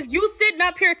on her is you sitting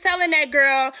up here telling that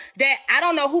girl that I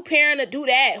don't know who parent to do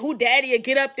that, who daddy will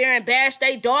get up there and bash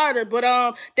their daughter, but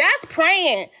that's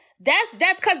praying. That's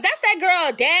because that's that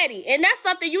girl daddy, and that's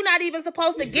something you're not even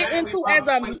supposed to get into as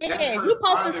a man. You're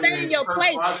supposed to stay in your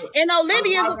place. And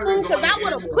Olivia's a fool, because I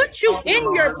would have put you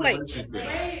in your place.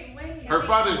 Her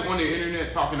father's on the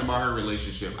internet talking about her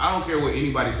relationship. I don't care what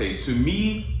anybody say. To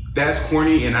me, that's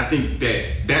corny, and I think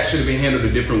that should have been handled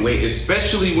a different way,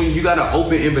 especially when you got an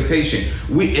open invitation.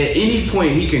 At any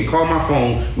point, he can call my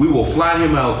phone. We will fly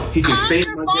him out. He can stay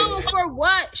on my phone for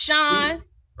what, Sean?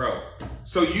 Bro,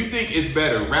 so you think it's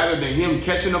better, rather than him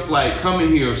catching a flight, coming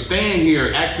here, staying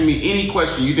here, asking me any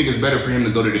question, you think it's better for him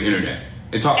to go to the internet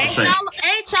and talk to strangers?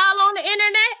 Ain't y'all on the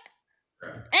internet?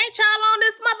 Ain't y'all on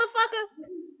this motherfucker?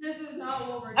 This is not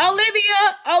what we're doing.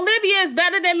 Olivia is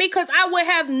better than me, because I would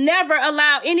have never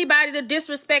allowed anybody to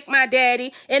disrespect my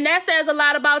daddy. And that says a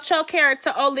lot about your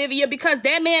character, Olivia, because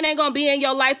that man ain't gonna be in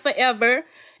your life forever.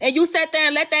 And you sat there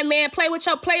and let that man play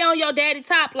on your daddy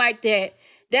top like that.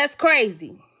 That's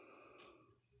crazy.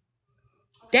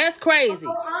 That's crazy.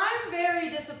 So I'm very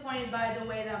disappointed by the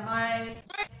way that my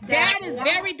dad is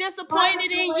very disappointed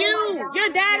in you. Your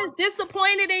dad is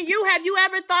disappointed in you. Have you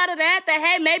ever thought of that? That,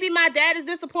 hey, maybe my dad is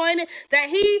disappointed that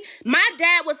my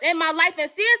dad was in my life, and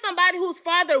seeing somebody whose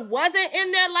father wasn't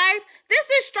in their life, this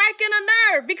is striking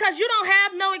a nerve, because you don't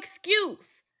have no excuse.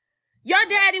 Your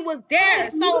daddy was there,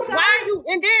 so why are you?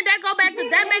 And then that go back to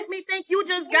that makes me think you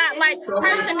just got like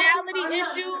personality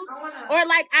issues or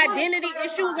like identity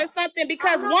issues or something.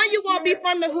 Because one, you gonna be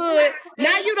from the hood,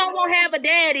 now you don't want to have a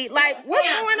daddy. Like, what's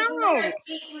going on?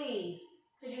 Speak, please.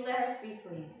 Could you let her speak,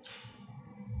 please?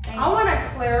 I want to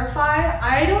clarify.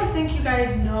 I don't think you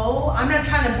guys know. I'm not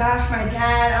trying to bash my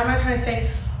dad. I'm not trying to say,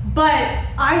 but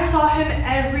I saw him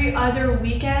every other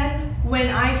weekend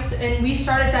and we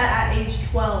started that at age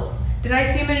 12. Did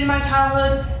I see him in my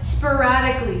childhood?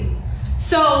 Sporadically.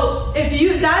 So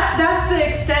that's the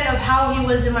extent of how he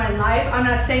was in my life. I'm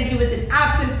not saying he was an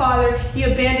absent father, he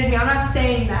abandoned me. I'm not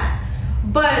saying that.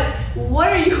 But what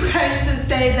are you guys to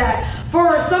say that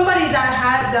for somebody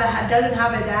that doesn't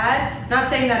have a dad? Not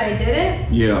saying that I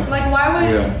didn't. Yeah. Like, why would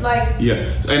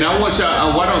And I want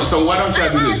y'all. Why don't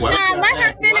y'all do this? Let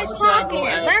her finish talking.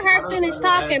 Let her finish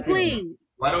talking, please.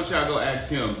 Why don't y'all go ask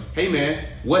him, hey man,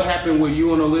 what happened with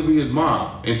you and Olivia's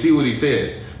mom? And see what he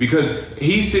says. Because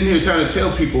he's sitting here trying to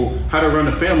tell people how to run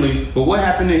a family, but what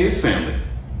happened to his family?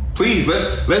 Please,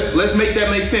 let's make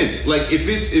that make sense. Like if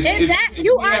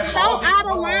you are so out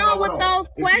of line with those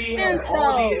questions,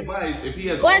 though.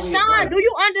 But Sean, do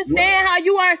you understand how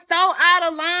you are so out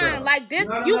of line? Like this,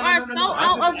 you are so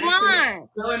out of line.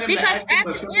 Because at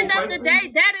the end of the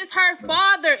day, that is her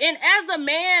father, and as a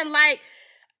man, like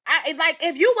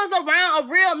if you was around a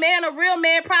real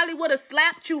man probably would have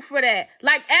slapped you for that.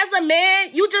 Like as a man,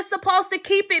 you just supposed to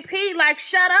keep it P. Like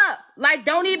shut up. Like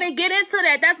don't even get into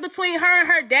that. That's between her and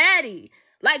her daddy.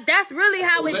 Like that's really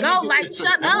how it go. Like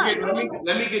shut up.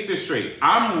 Let me get this straight.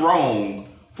 I'm wrong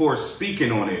for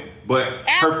speaking on it, but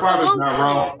her father's not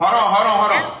wrong.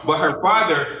 Hold on. But her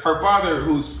father,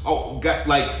 who's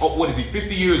what is he,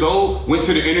 50 years old, went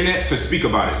to the internet to speak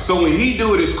about it. So when he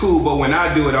do it, it's cool, but when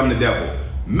I do it, I'm the devil.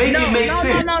 Make it make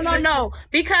sense. No.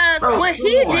 Because what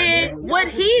he did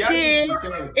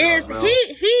is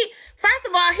he first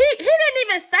of all, he didn't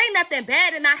even say nothing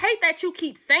bad, and I hate that you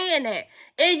keep saying that.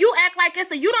 And you act like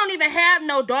you don't even have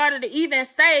no daughter to even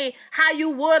say how you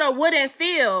would or wouldn't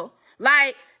feel.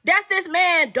 Like that's this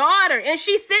man's daughter, and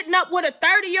she's sitting up with a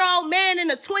 30-year-old man and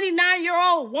a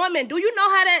 29-year-old woman. Do you know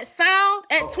how that sound?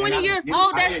 At 20 years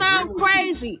old, that sounds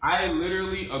crazy. I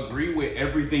literally agree with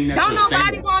everything that you're saying. Don't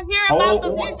nobody gonna hear about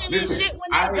the vision and shit when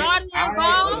their daughter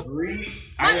involved?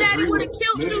 My daddy would have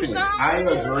killed you, Sean. I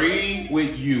agree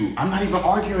with you. I'm not even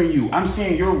arguing you. I'm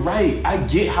saying you're right. I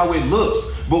get how it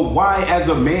looks. But why, as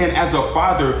a man, as a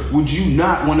father, would you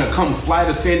not want to come fly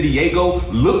to San Diego,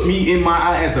 look me in my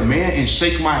eye as a man, and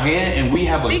shake my hand, and we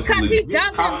have a... Because he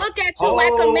doesn't look at you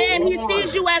like a man. He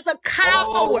sees you as a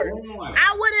coward.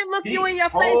 I wouldn't look you in your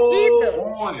face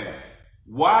either.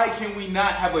 Why can we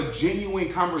not have a genuine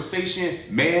conversation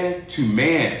man to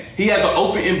man? He has an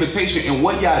open invitation, and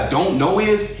what y'all don't know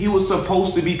is he was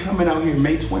supposed to be coming out here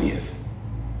May 20th.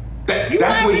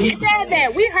 That's what he said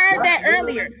that. We heard that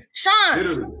earlier. Sean,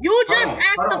 literally. You just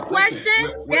asked the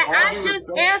question that I just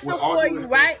answered for you,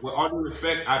 right? With all due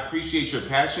respect, I appreciate your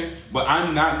passion, but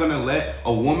I'm not going to let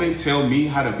a woman tell me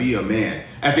how to be a man.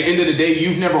 At the end of the day,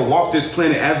 you've never walked this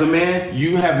planet as a man.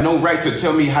 You have no right to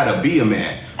tell me how to be a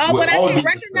man. Oh, but I can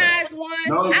recognize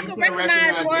one. I can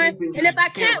recognize one. And if I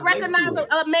can't recognize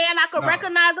a man, I can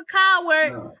recognize a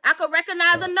coward. I can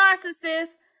recognize a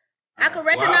narcissist. I can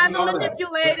recognize a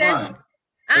manipulator.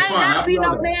 I ain't gotta be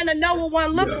no man to know what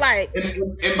one look like.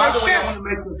 And by the way,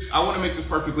 I want to make this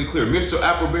perfectly clear. Mr.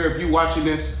 Applebear, if you watching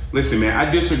this, listen, man, I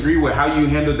disagree with how you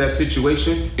handled that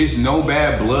situation. It's no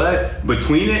bad blood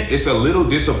between it. It's a little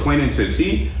disappointing to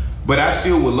see, but I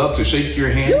still would love to shake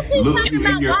your hand, look you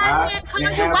in your eye.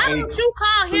 Why don't you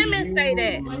call him and say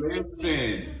that?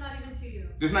 Listen,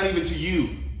 it's not even to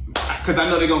you. Because I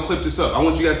know they're going to clip this up. I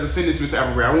want you guys to send this, Mr.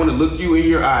 Applebear. I want to look you in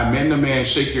your eye, man to man,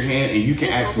 shake your hand, and you can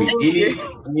ask me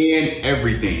any and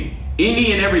everything.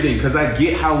 Any and everything, because I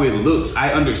get how it looks.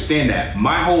 I understand that.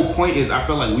 My whole point is I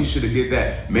feel like we should have did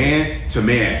that man to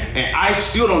man. And I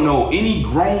still don't know any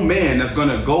grown man that's going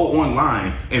to go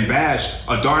online and bash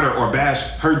a daughter or bash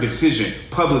her decision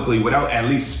publicly without at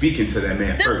least speaking to that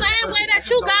man first. The same way that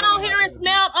you got on here and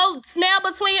smelled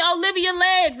between Olivia's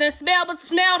legs and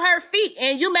smelled her feet,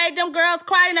 and you made them girls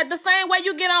cry, and the same way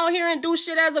you get on here and do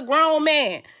shit as a grown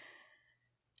man.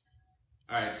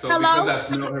 All right, so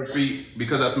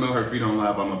because I smell her feet on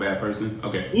live, I'm a bad person?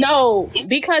 Okay. No,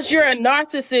 because you're a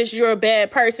narcissist, you're a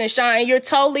bad person, Sean. You're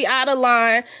totally out of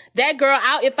line. That girl,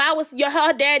 if I was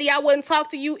her daddy, I wouldn't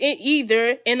talk to you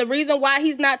either. And the reason why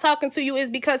he's not talking to you is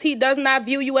because he does not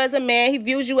view you as a man. He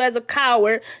views you as a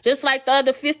coward, just like the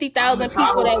other 50,000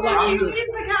 people that watch you.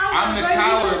 I'm the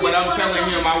coward, but I'm telling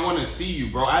him I want to see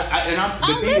you, bro.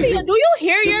 Olivia, do you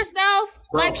hear yourself?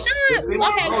 Bro, like, Sean,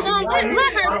 okay, Sean,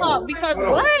 let her talk, because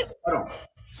what?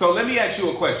 So let me ask you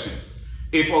a question.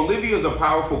 If Olivia is a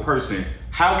powerful person,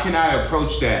 how can I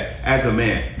approach that as a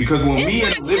man? Because when me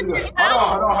and Olivia,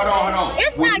 hold on.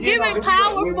 It's not giving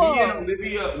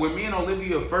powerful. When me and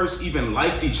Olivia first even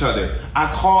liked each other,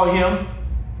 I called him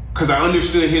because I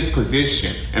understood his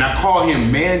position, and I called him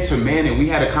man to man, and we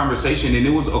had a conversation, and it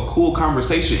was a cool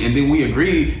conversation. And then we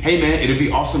agreed, hey man, it'd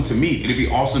be awesome to meet. It'd be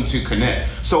awesome to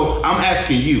connect. So I'm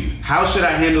asking you, how should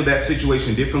I handle that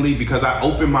situation differently? Because I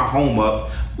opened my home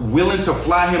up, willing to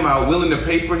fly him out, willing to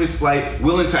pay for his flight,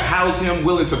 willing to house him,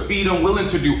 willing to feed him, willing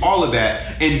to do all of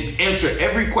that and answer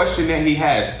every question that he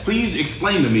has. Please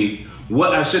explain to me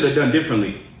what I should have done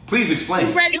differently. Please explain.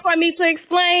 You ready for me to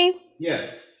explain?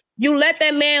 Yes. You let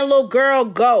that man, little girl,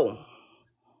 go.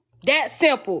 That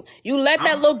simple. You let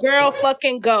that little girl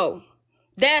fucking go.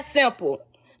 That simple.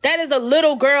 That is a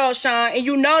little girl, Sean, and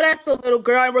you know that's a little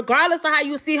girl. And regardless of how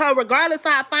you see her, regardless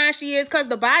of how fine she is, because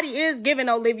the body is giving,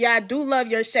 Olivia, I do love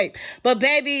your shape. But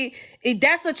baby,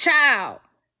 that's a child.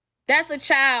 That's a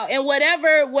child, and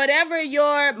whatever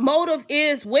your motive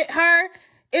is with her,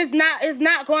 it's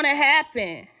not going to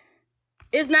happen.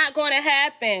 It's not going to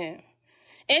happen.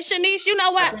 And Shanice, you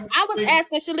know what? I was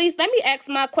asking Shanice. Let me ask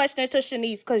my question to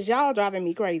Shanice because y'all driving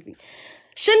me crazy.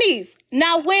 Shanice,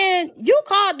 now when you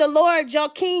called the Lord your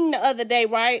king the other day,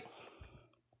 right?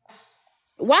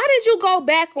 Why did you go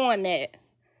back on that?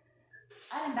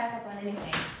 I didn't back up on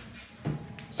anything.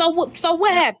 So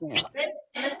what happened?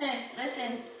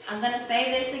 Listen. I'm gonna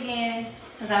say this again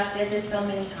because I've said this so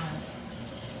many times.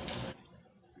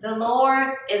 The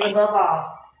Lord is above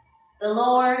all. The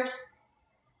Lord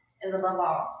is above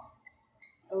all.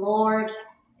 The Lord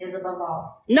is above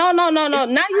all. No.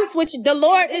 Now you switch. The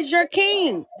Lord is your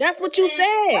king. That's what you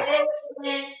said.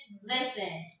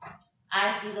 Listen.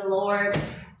 I see the Lord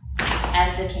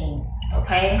as the king.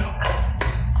 Okay?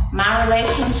 My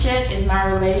relationship is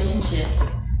my relationship.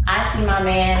 I see my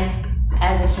man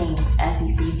as a king, as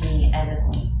he sees me as a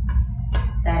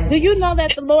queen. Do you know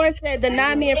that the Lord said,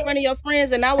 "Deny me in front of your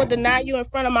friends, and I will deny you in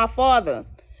front of my Father"?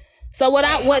 So what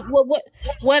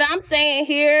I'm saying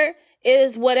here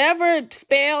is, whatever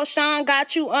spell Sean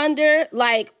got you under,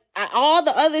 like all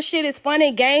the other shit is fun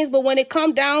and games, but when it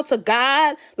come down to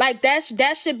God, like that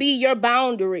should be your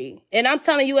boundary. And I'm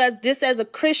telling you, as a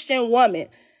Christian woman.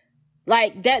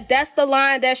 Like that's the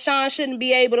line that Sean shouldn't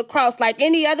be able to cross. Like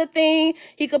any other thing,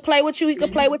 he could play with you. He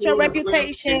could play with your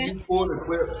reputation. Can you pull the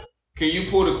clip? Can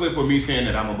you pull the clip of me saying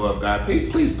that I'm above God?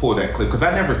 Please pull that clip, because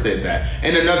I never said that.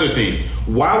 And another thing,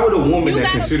 why would a woman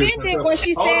that considers herself, when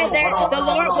she said that the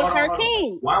Lord was her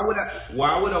king? Why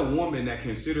would a woman that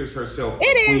considers herself a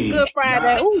It queen? is Good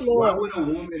Friday. Ooh, Lord. Why would a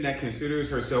woman that considers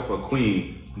herself a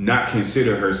queen not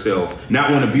consider herself,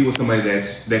 not want to be with somebody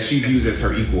that she views as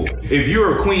her equal? If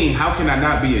you're a queen, how can I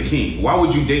not be a king? Why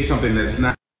would you date something that's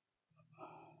not?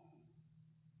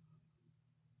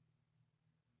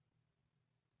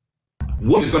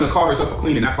 Woman is going to call herself a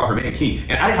queen and not call her man king.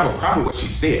 And I didn't have a problem with what she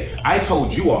said. I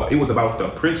told you all it was about the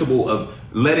principle of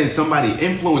letting somebody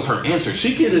influence her answer.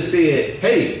 She could have said,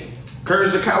 "Hey,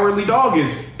 Courage the Cowardly Dog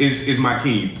is my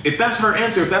king." If that's her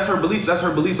answer, if that's her beliefs, that's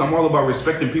her beliefs. I'm all about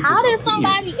respecting people's opinions. How did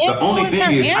somebody influence the only thing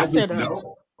her is, answer, I just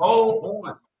know.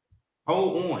 Hold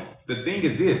on. The thing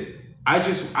is this. I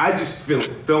just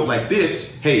felt like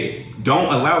this. Hey,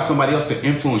 don't allow somebody else to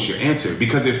influence your answer.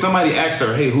 Because if somebody asked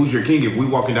her, "Hey, who's your king?" If we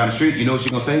walking down the street, you know what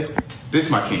she's gonna say? "This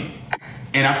my king."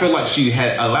 And I feel like she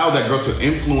had allowed that girl to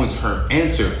influence her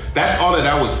answer. That's all that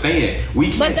I was saying. We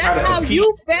can't but try that's to how appease.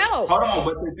 you felt. Hold on,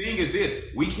 but the thing is this: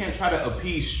 we can't try to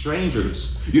appease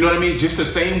strangers. You know what I mean? Just the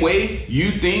same way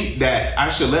you think that I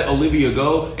should let Olivia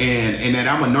go, and that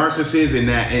I'm a narcissist, and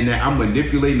that I'm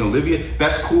manipulating Olivia.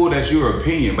 That's cool. That's your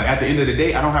opinion. But at the end of the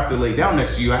day, I don't have to lay down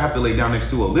next to you. I have to lay down next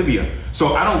to Olivia.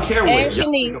 So I don't care what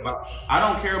y'all think about. I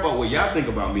don't care about what y'all think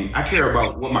about me. I care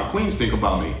about what my queens think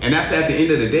about me. And that's at the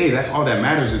end of the day. That's all that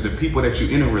matters, is the people that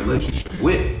you're in a relationship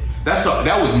with. That's all.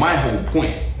 That was my whole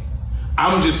point.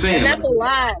 I'm just saying. And that's a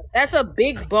lie. That's a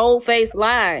big, bold-faced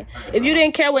lie. If you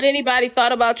didn't care what anybody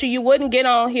thought about you, you wouldn't get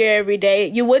on here every day.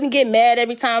 You wouldn't get mad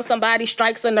every time somebody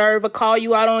strikes a nerve or call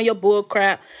you out on your bull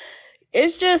crap.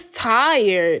 It's just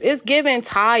tired. It's giving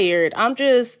tired. I'm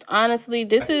just, honestly,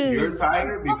 this is... You're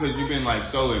tired because you've been like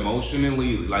so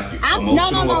emotionally, like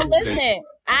emotional. No, listen.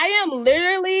 I am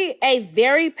literally a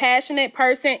very passionate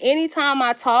person. Anytime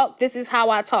I talk, this is how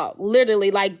I talk.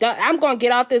 Literally, like I'm gonna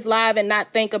get off this live and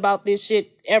not think about this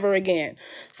shit ever again.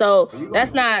 So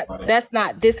that's not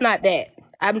that.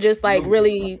 I'm just like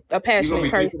really a passionate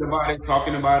person. Thinking about it,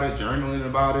 talking about it, journaling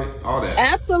about it, all that.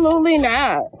 Absolutely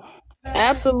not.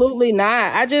 Absolutely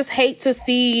not. I just hate to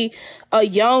see a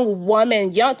young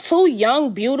woman, two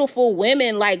young, beautiful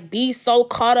women, like be so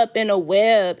caught up in a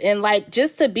web, and like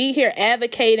just to be here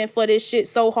advocating for this shit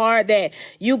so hard that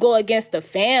you go against the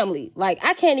family. Like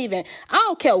I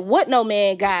don't care what no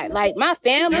man got. Like my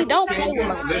family don't play with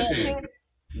my family.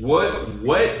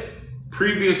 What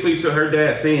previously to her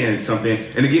dad saying something,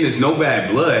 and again, it's no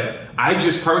bad blood. I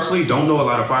just personally don't know a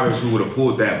lot of fathers who would have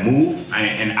pulled that move.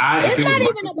 It's not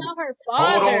even about her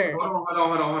father.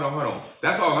 Hold on.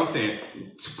 That's all I'm saying.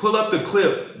 Pull up the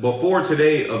clip before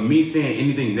today of me saying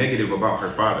anything negative about her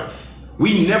father.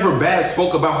 We never bad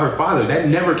spoke about her father. That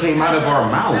never came out of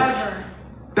our mouth. Never.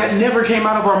 That never came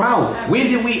out of our mouth. When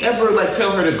did we ever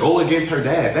tell her to go against her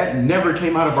dad? That never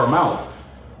came out of our mouth.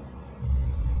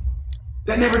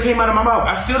 That never came out of my mouth.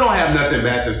 I still don't have nothing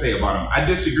bad to say about him. I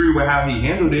disagree with how he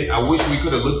handled it. I wish we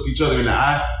could have looked each other in the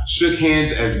eye, shook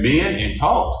hands as men, and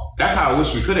talked. That's how I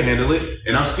wish we could have handled it,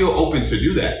 and I'm still open to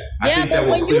do that. Yeah, I think but that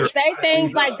when will you say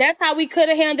things like that's how we could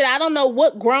have handled it, I don't know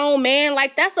what grown man,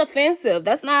 like that's offensive.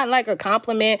 That's not like a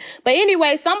compliment. But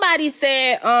anyway, somebody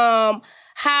said, how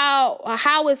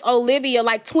is Olivia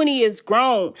like 20 years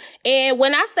grown? And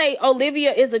when I say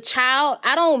Olivia is a child,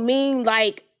 I don't mean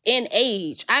like in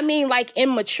age. I mean like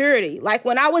in maturity. Like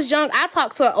when I was young, I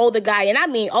talked to an older guy, and I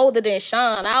mean older than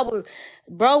Sean.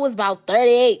 Bro was about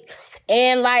 38.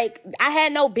 And like I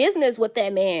had no business with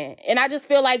that man. And I just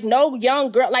feel like no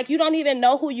young girl, like you don't even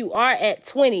know who you are at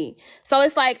 20. So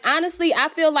it's like, honestly, I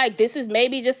feel like this is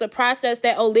maybe just a process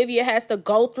that Olivia has to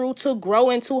go through to grow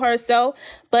into herself.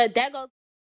 But that goes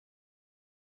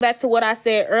back to what I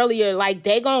said earlier, like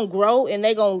they gonna grow and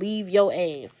they gonna leave your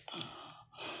ass.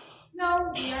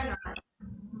 No, we are not.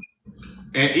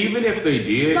 And even if they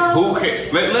did, who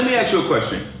cares? Let me ask you a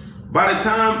question. By the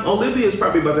time Olivia is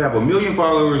probably about to have 1 million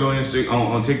followers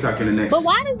on TikTok in the next. But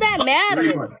why does that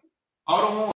matter?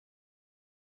 Hold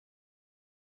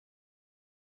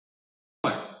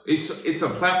on. It's a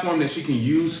platform that she can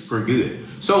use for good.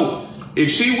 So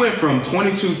if she went from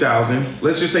 22,000,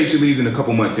 let's just say she leaves in a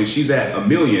couple months and she's at 1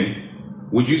 million,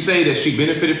 would you say that she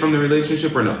benefited from the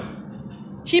relationship or no?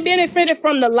 She benefited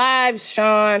from the lives,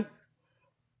 Sean.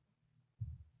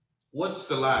 What's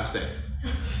the live say?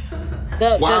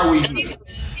 Why are we here?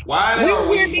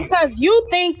 We're here because you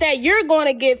think that you're going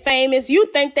to get famous. You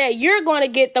think that you're going to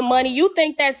get the money. You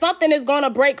think that something is going to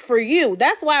break for you.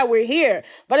 That's why we're here.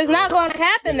 But it's not going to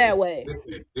happen that way.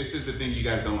 This is the thing you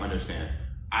guys don't understand.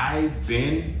 I've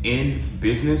been in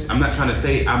business. I'm not trying to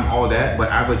say I'm all that, but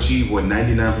I've achieved what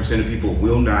 99% of people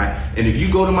will not. And if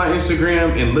you go to my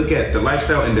Instagram and look at the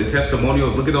lifestyle and the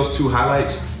testimonials, look at those 2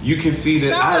 highlights, you can see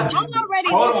that I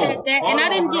already looked at that and I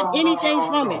didn't get anything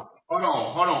from it. Hold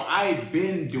on. I've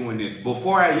been doing this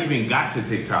before I even got to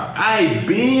TikTok. I've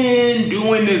been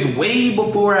doing this way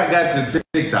before I got to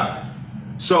TikTok.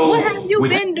 So what have you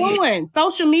been doing?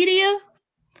 Social media?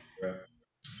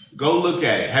 Go look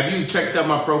at it. Have you checked out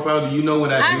my profile? Do you know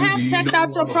what I do? I have checked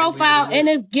out your profile, and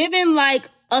it's given like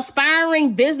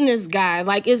aspiring business guy.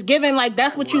 Like it's given like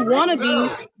that's what you want to be.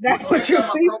 That's what you're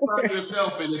seeing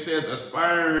yourself, and it says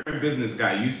aspiring business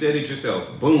guy. You said it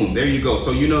yourself. Boom, there you go.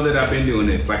 So you know that I've been doing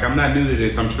this. Like I'm not new to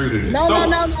this. I'm true to this.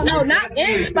 No, not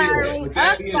inspiring.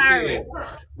 Aspiring.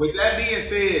 With that being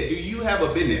said, do you have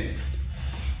a business?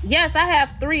 Yes, I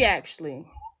have 3 actually.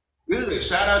 Good.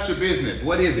 Shout out your business.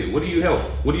 What is it? What do you help?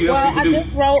 What do you help people do? I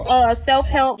just wrote a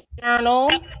self-help journal.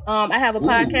 I have a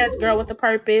podcast, Girl with a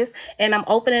Purpose, and I'm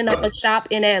opening up a shop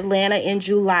in Atlanta in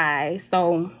July.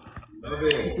 So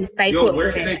stay put.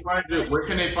 Where can they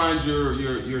find your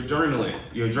journaling?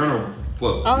 Your journal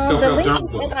book? The link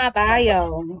is in my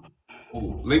bio.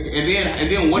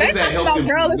 And then what does that help them? I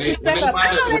know they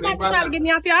about to try to get me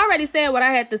off here. I already said what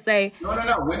I had to say. No.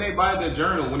 When they buy the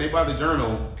journal,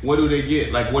 what do they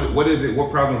get? Like what is it? What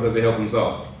problems does it help them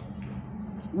solve?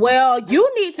 Well,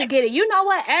 you need to get it. You know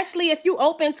what? Actually, if you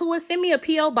open to it, send me a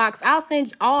P.O. box. I'll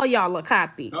send all y'all a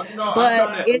copy.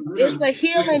 But it's a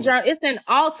healing journal. It's an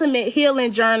ultimate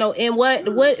healing journal. And what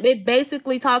it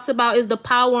basically talks about is the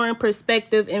power and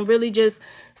perspective and really just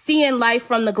seeing life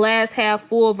from the glass half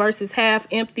full versus half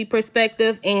empty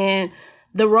perspective and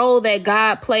the role that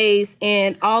God plays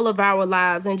in all of our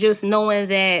lives and just knowing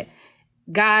that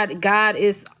God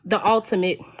is the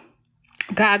ultimate.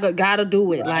 God gotta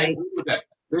do it. Like.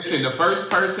 Listen, the first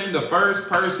person,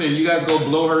 you guys go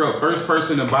blow her up. First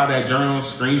person to buy that journal,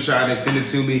 screenshot and send it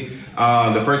to me.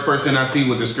 The first person I see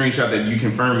with the screenshot that you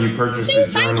confirm you purchased the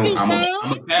journal. We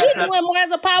doing more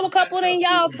as a power couple than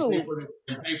y'all two.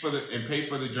 And pay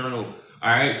for the journal. All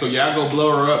right, so y'all go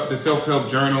blow her up. The self-help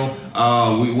journal.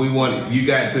 We want you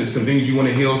got some things you want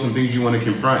to heal, some things you want to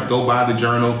confront. Go buy the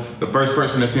journal. The first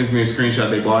person that sends me a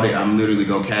screenshot they bought it, I'm literally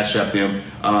gonna cash up them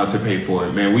to pay for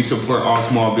it. Man, we support all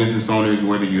small business owners,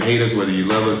 whether you hate us, whether you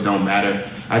love us, don't matter.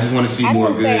 I just want to see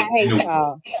more good. I hate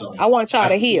y'all. So I want y'all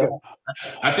to heal.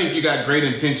 I think you got great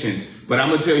intentions, but I'm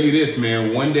gonna tell you this,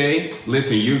 man. One day,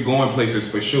 listen, you're going places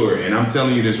for sure, and I'm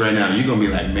telling you this right now. You're gonna be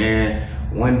like, man,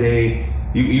 one day.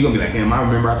 You're going to be like, damn, I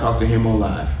remember I talked to him on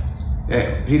live.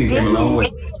 Yeah, he didn't came a long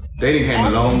way. They didn't came a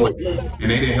long way.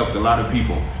 And they didn't help a lot of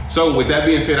people. So with that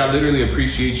being said, I literally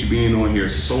appreciate you being on here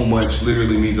so much.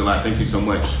 Literally means a lot. Thank you so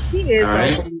much. All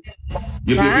right.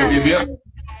 Yep.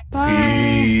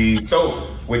 Peace. So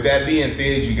with that being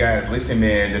said, you guys, listen,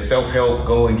 man, the self-help,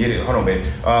 go and get it. Hold on, man.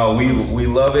 We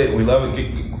love it. We love it.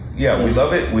 Yeah, we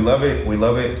love it. We love it. We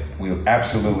love it. We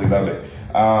absolutely love it.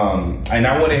 And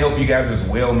I want to help you guys as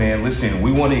well, man. Listen,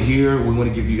 we want to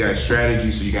give you guys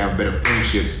strategies so you can have better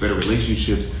friendships, better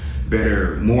relationships,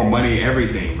 better, more money,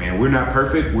 everything, man. We're not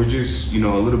perfect. We're just, a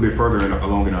little bit further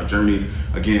along in our journey.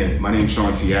 Again, my name is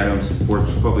Sean T. Adams,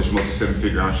 Forbes published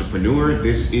multi-seven-figure entrepreneur.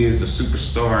 This is the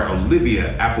superstar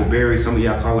Olivia Appleberry. Some of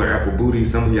y'all call her Apple Booty.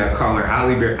 Some of y'all call her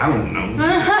Holly Berry. I don't know.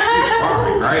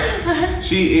 Right?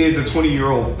 She is a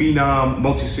 20-year-old phenom,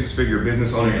 multi-six-figure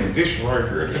business owner. And this right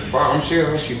here, this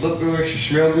bombshell, she look good, she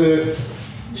smell good.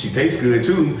 She tastes good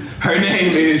too. Her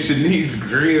name is Shanice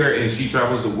Greer, and she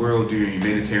travels the world doing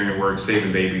humanitarian work,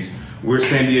 saving babies. We're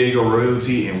San Diego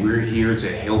royalty, and we're here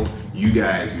to help you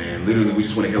guys, man. Literally, we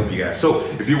just want to help you guys. So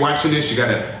if you're watching this, you got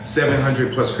a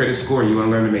 700 plus credit score, and you want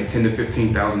to learn to make $10,000 to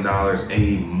 $15,000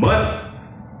 a month.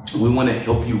 We want to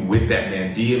help you with that,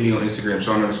 man. DM me on Instagram,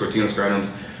 Sean_T_Adams.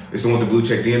 It's the one with the blue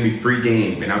check. DM me free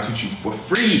game, and I'll teach you for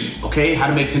free, okay, how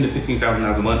to make $10,000 to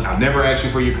 $15,000 a month. I'll never ask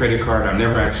you for your credit card. I'll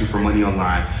never ask you for money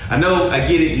online. I know, I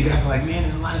get it. You guys are like, man,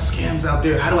 there's a lot of scams out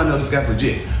there. How do I know this guy's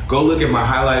legit? Go look at my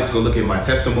highlights. Go look at my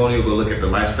testimonial. Go look at the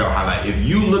lifestyle highlight. If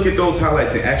you look at those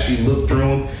highlights and actually look through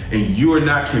them, and you are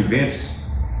not convinced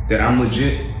that I'm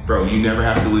legit, bro, you never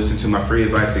have to listen to my free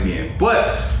advice again.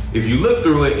 But if you look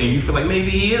through it and you feel like maybe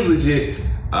he is legit,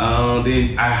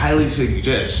 then I highly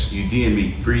suggest you DM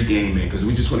me free game, man, because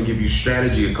we just want to give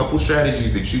you a couple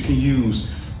strategies that you can use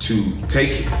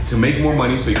to make more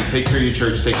money so you can take care of your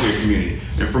church, take care of your community.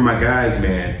 And for my guys,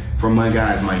 man, my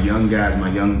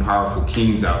young powerful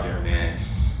kings out there, man,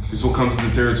 this is what comes with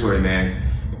the territory, man.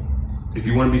 If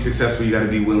you want to be successful, you got to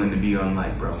be willing to be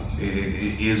unliked, bro.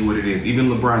 It is what it is. Even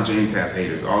LeBron James has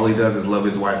haters. All he does is love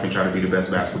his wife and try to be the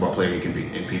best basketball player he can be,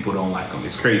 and people don't like him.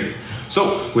 It's crazy.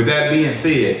 So with that being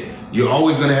said, you're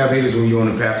always going to have haters when you're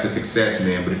on the path to success,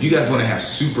 man. But if you guys want to have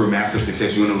super massive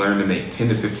success, you want to learn to make $10,000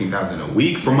 to $15,000 a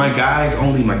week. For my guys,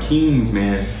 only my kings,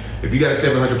 man. If you got a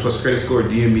 700 plus credit score,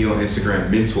 DM me on Instagram,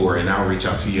 mentor, and I'll reach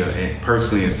out to you and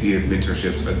personally and see if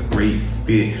mentorship's a great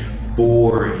fit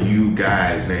for you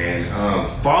guys, man.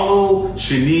 Follow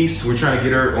Shanice. We're trying to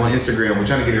get her on Instagram. We're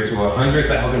trying to get her to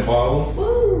 100,000 followers.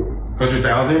 Woo!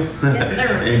 100,000? Yes,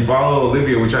 sir. And follow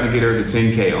Olivia. We're trying to get her to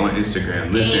 10K on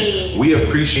Instagram. Listen, we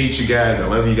appreciate you guys. I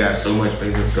love you guys so much,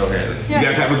 baby. Let's go ahead. You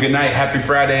guys have a good night. Happy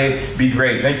Friday. Be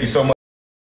great. Thank you so much.